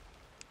choice.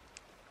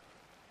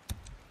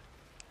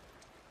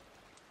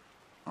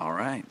 All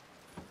right.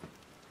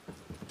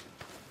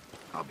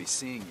 I'll be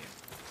seeing you.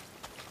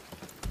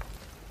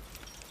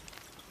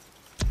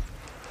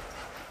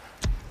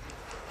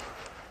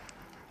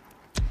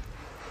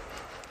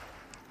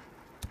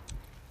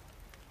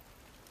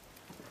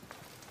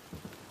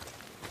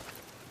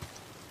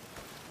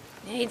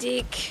 Hey,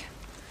 Deke.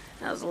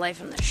 How's life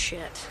in the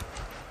shit?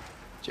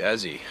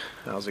 Jazzy,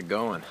 how's it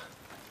going?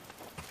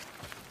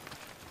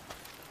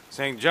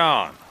 St.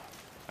 John,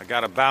 I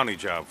got a bounty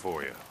job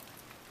for you.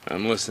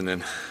 I'm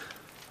listening.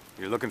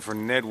 You're looking for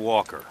Ned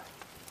Walker.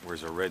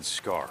 Wears a red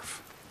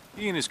scarf.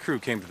 He and his crew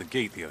came to the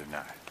gate the other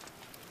night.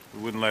 We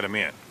wouldn't let him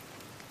in.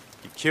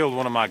 He killed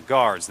one of my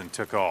guards, then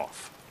took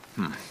off.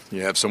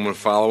 You have someone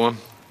follow him?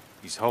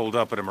 He's holed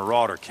up at a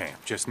marauder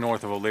camp just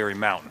north of O'Leary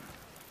Mountain.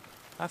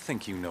 I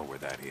think you know where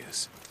that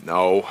is.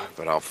 No,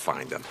 but I'll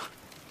find him.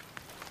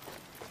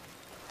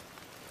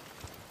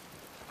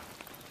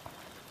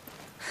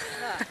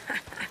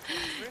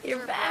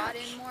 You're back.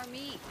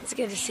 It's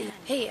good to see you.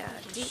 Hey,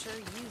 Deke,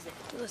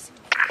 listen,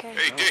 okay?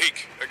 Hey,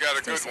 Deke, I got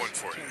a good one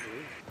for you.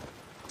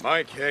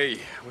 Mike, hey,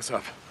 what's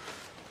up?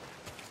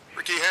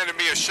 Ricky handed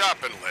me a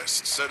shopping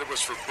list. Said it was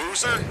for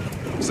Boozer.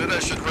 Said I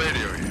should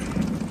radio you.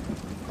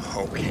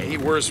 Okay,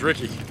 where's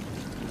Ricky?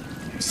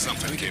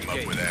 Something came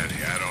up with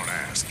Addie, I don't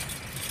ask.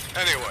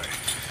 Anyway,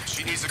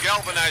 she needs a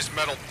galvanized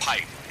metal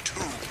pipe,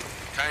 tube,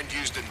 kind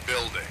used in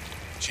building.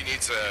 She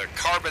needs a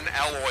carbon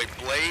alloy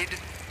blade,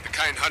 the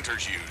kind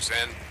hunters use,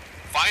 and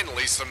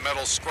finally some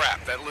metal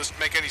scrap. That list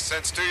make any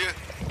sense to you?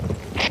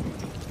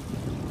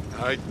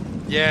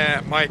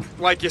 Yeah, Mike,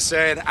 like you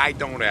said, I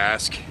don't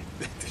ask.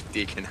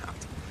 Deacon out.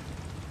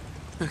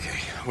 Okay,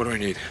 what do I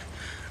need?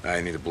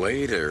 I need a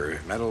blade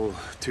or metal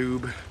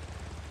tube,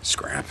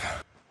 scrap.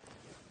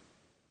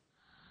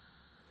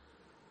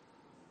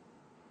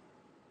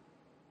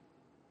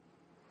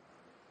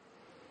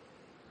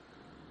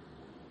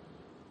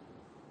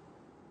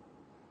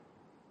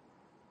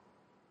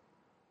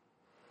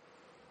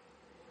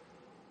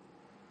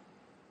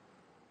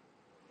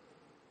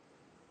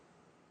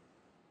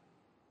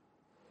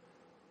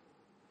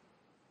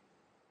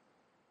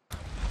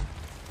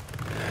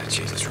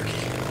 Jesus, Ricky.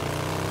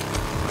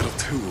 Metal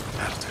tube.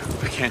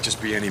 It can't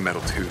just be any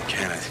metal tube,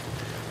 can it?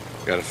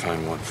 Gotta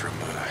find one from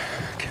a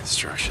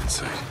construction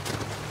site.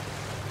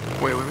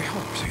 Wait, hold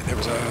on a second. There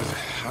was a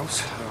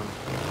house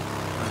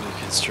under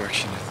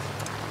construction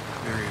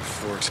at Marion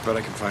Forks, but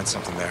I can find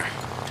something there.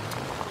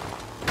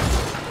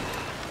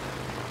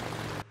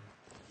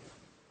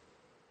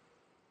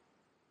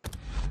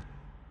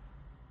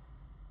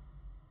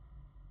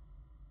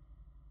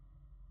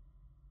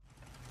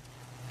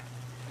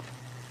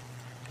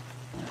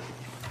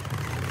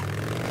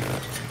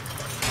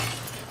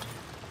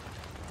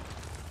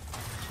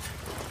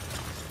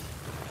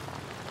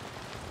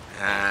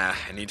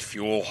 I need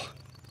fuel.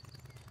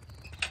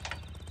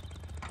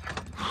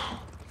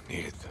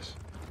 Needed this.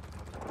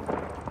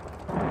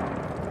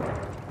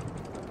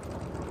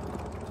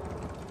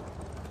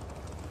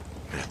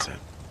 That's it.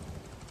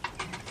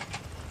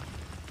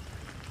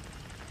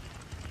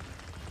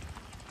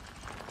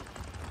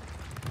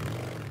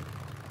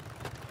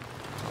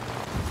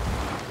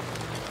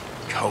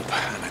 Cope,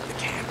 I'm at the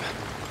camp.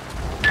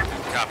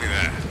 Copy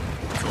that.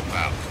 Cope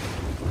out.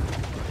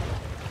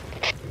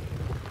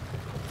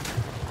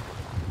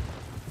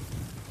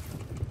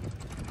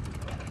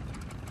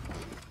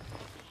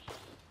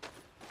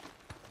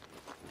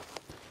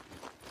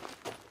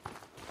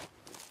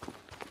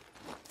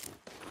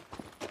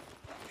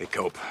 Hey,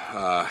 Cope,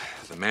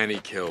 the man he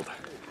killed,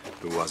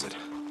 who was it?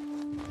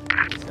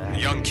 A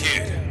young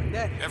kid.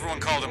 Everyone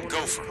called him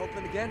Gopher.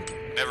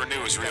 Never knew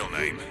his real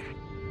name.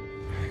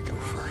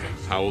 Gopher.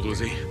 How old was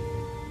he?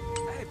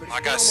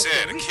 Like I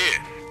said, a kid.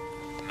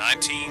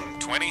 19,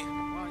 20?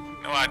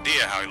 No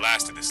idea how he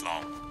lasted this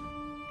long.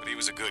 But he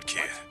was a good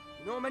kid.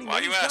 Why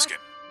are you asking?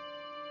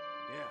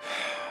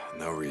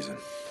 No reason.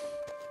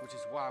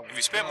 If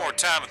you spent more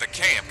time at the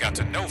camp, got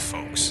to know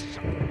folks,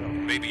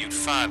 maybe you'd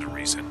find a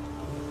reason.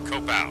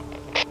 Cope out.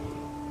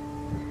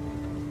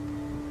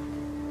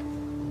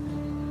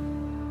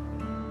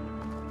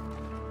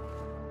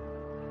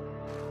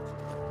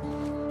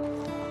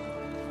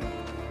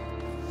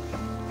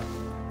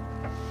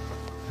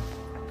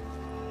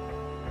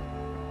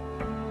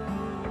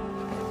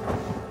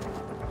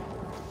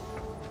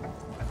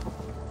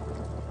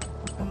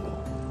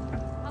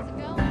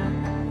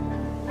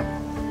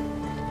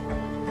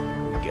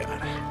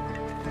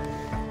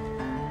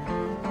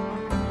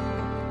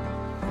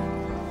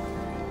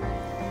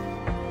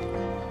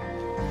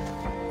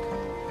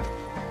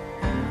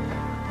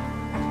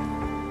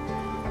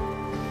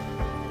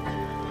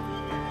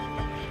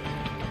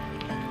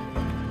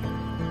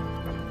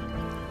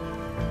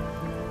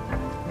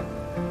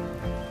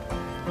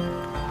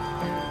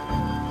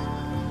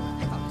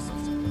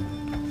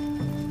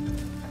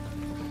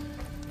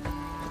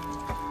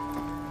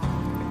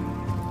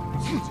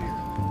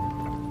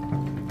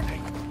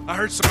 I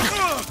heard some.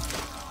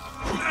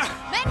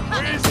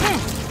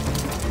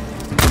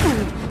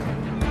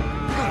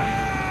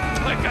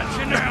 I got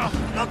you now.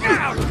 Look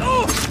out!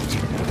 Oh!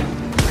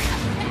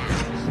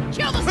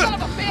 Kill the son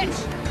of a bitch!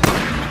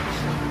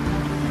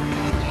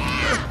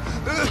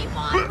 Yeah! Keep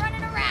on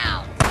running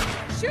around!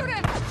 Shoot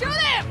him! Shoot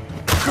him!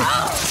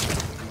 Oh!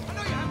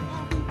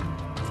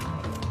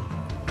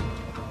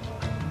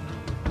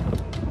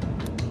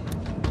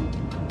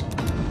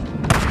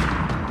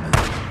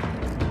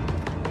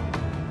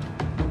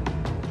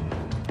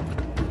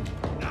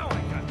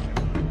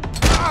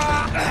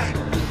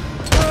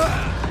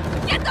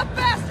 Get the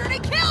bastard! He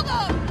killed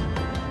him!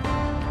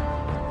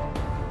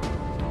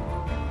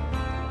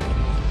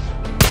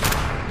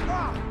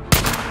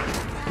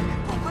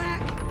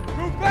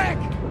 Move back!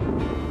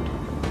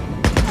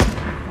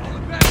 Fall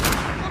it back!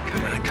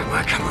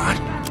 Come on.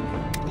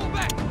 Pull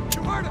back!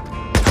 You heard him!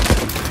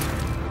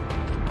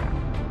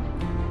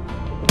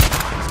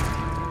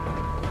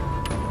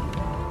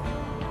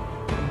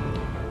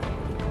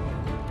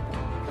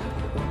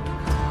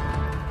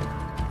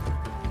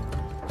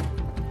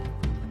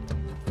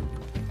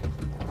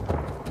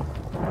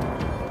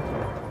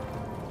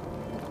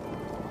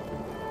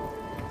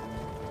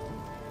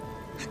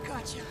 I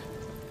got you.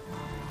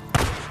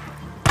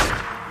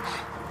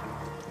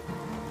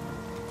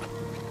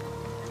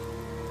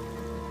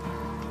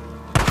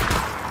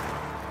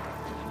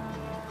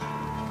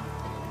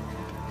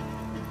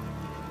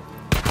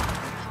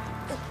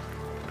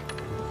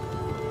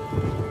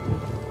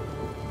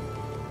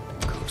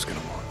 Who's gonna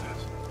want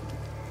this?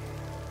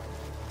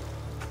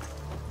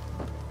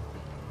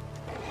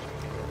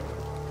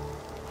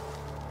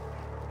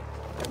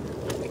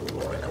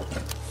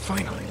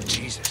 Finally,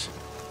 Jesus.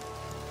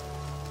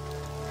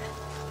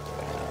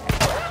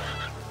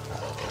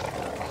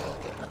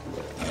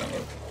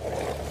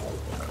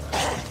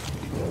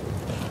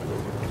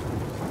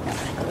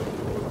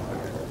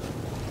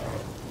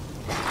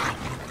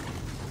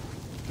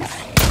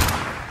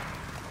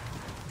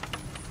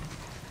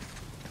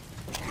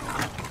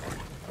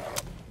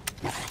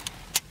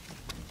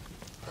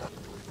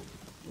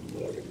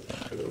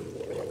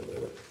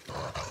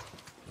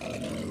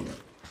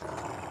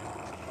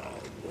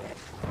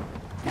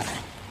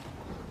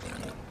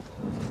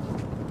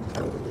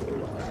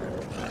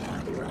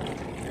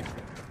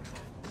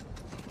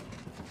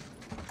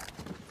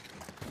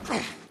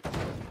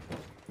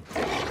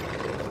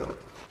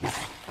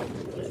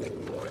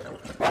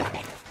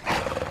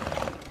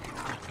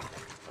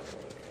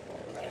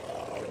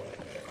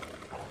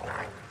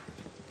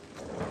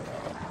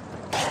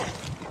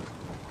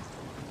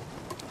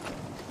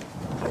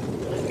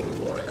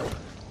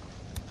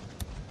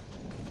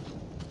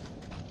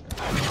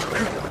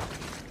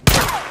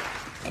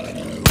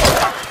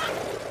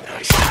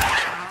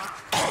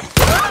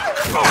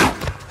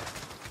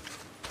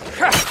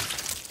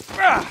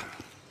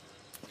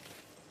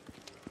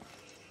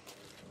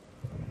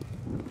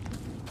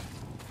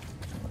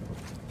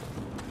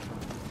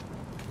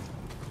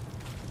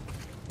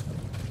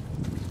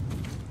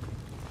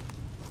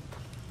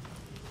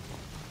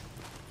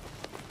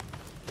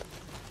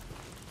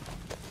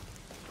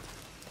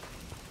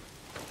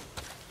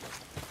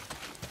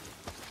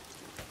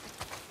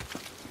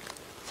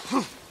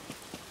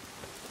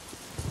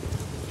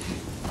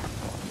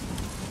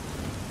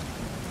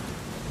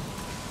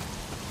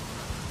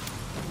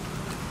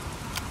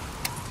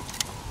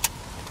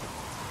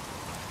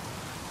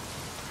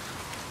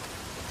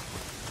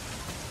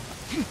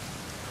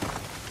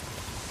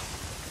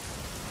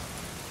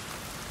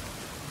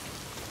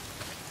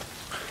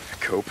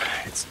 Cope,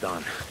 it's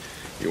done.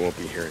 You won't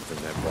be hearing from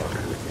that Barker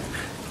again.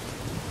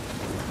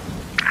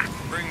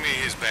 Bring me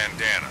his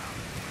bandana.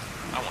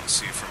 I want to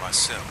see it for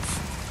myself.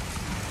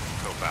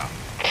 Cope out.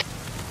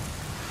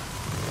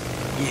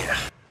 Yeah.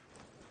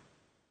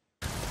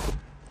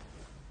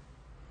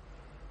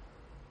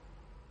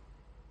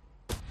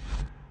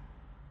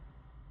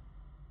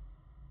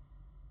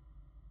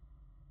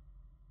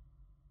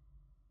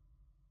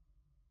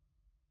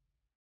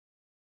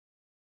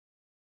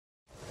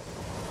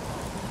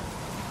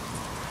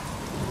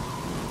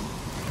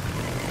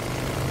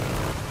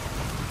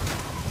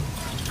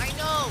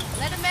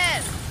 Let him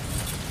in!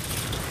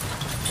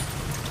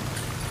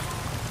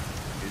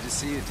 Good to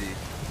see you, Deke.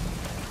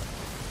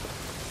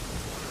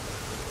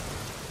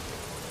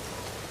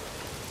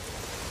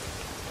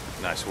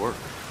 Nice work.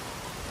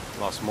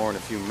 Lost more than a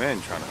few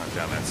men trying to hunt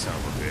down that son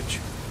of a bitch.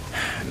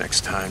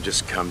 Next time,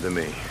 just come to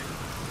me. You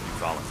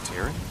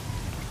volunteering?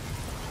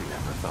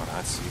 Never thought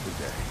I'd see the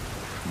day.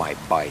 My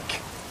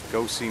bike.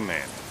 Go see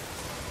Manny.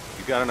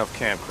 You got enough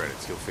camp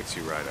credits, he'll fix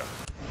you right up.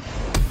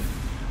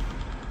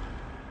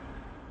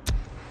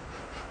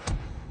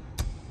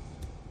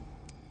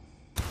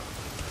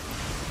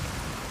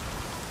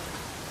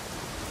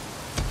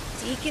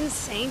 Deacon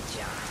St.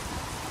 John.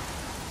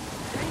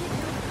 How you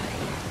doing,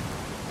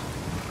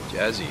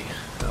 buddy? Jazzy,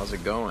 how's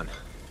it going?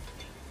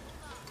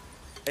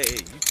 Hey,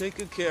 you take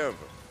good care of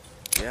her.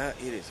 Yeah,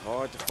 it is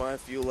hard to find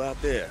fuel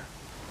out there.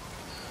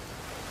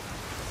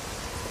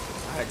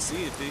 I'd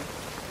see you, Deke.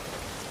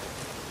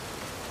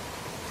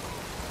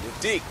 Yo,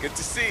 Deke, good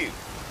to see you.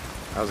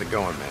 How's it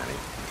going, Manny?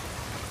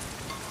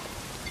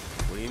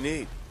 What do you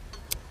need?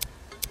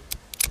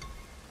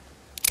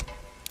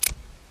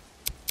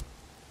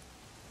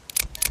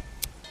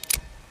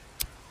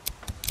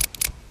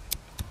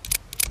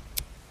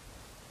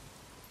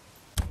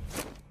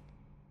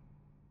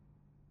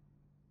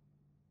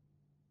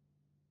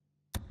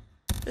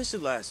 This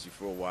should last you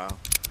for a while.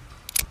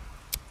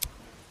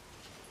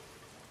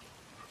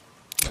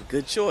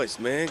 Good choice,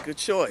 man. Good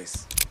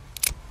choice.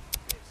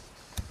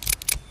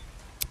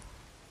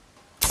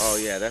 Oh,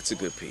 yeah, that's a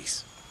good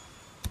piece.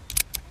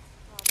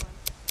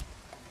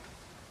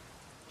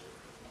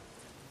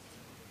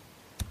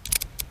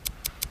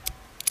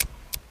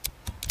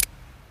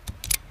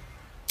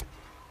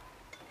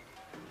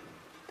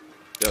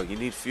 Yo, you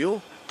need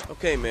fuel?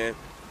 Okay, man.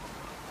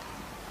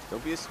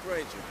 Don't be a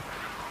stranger.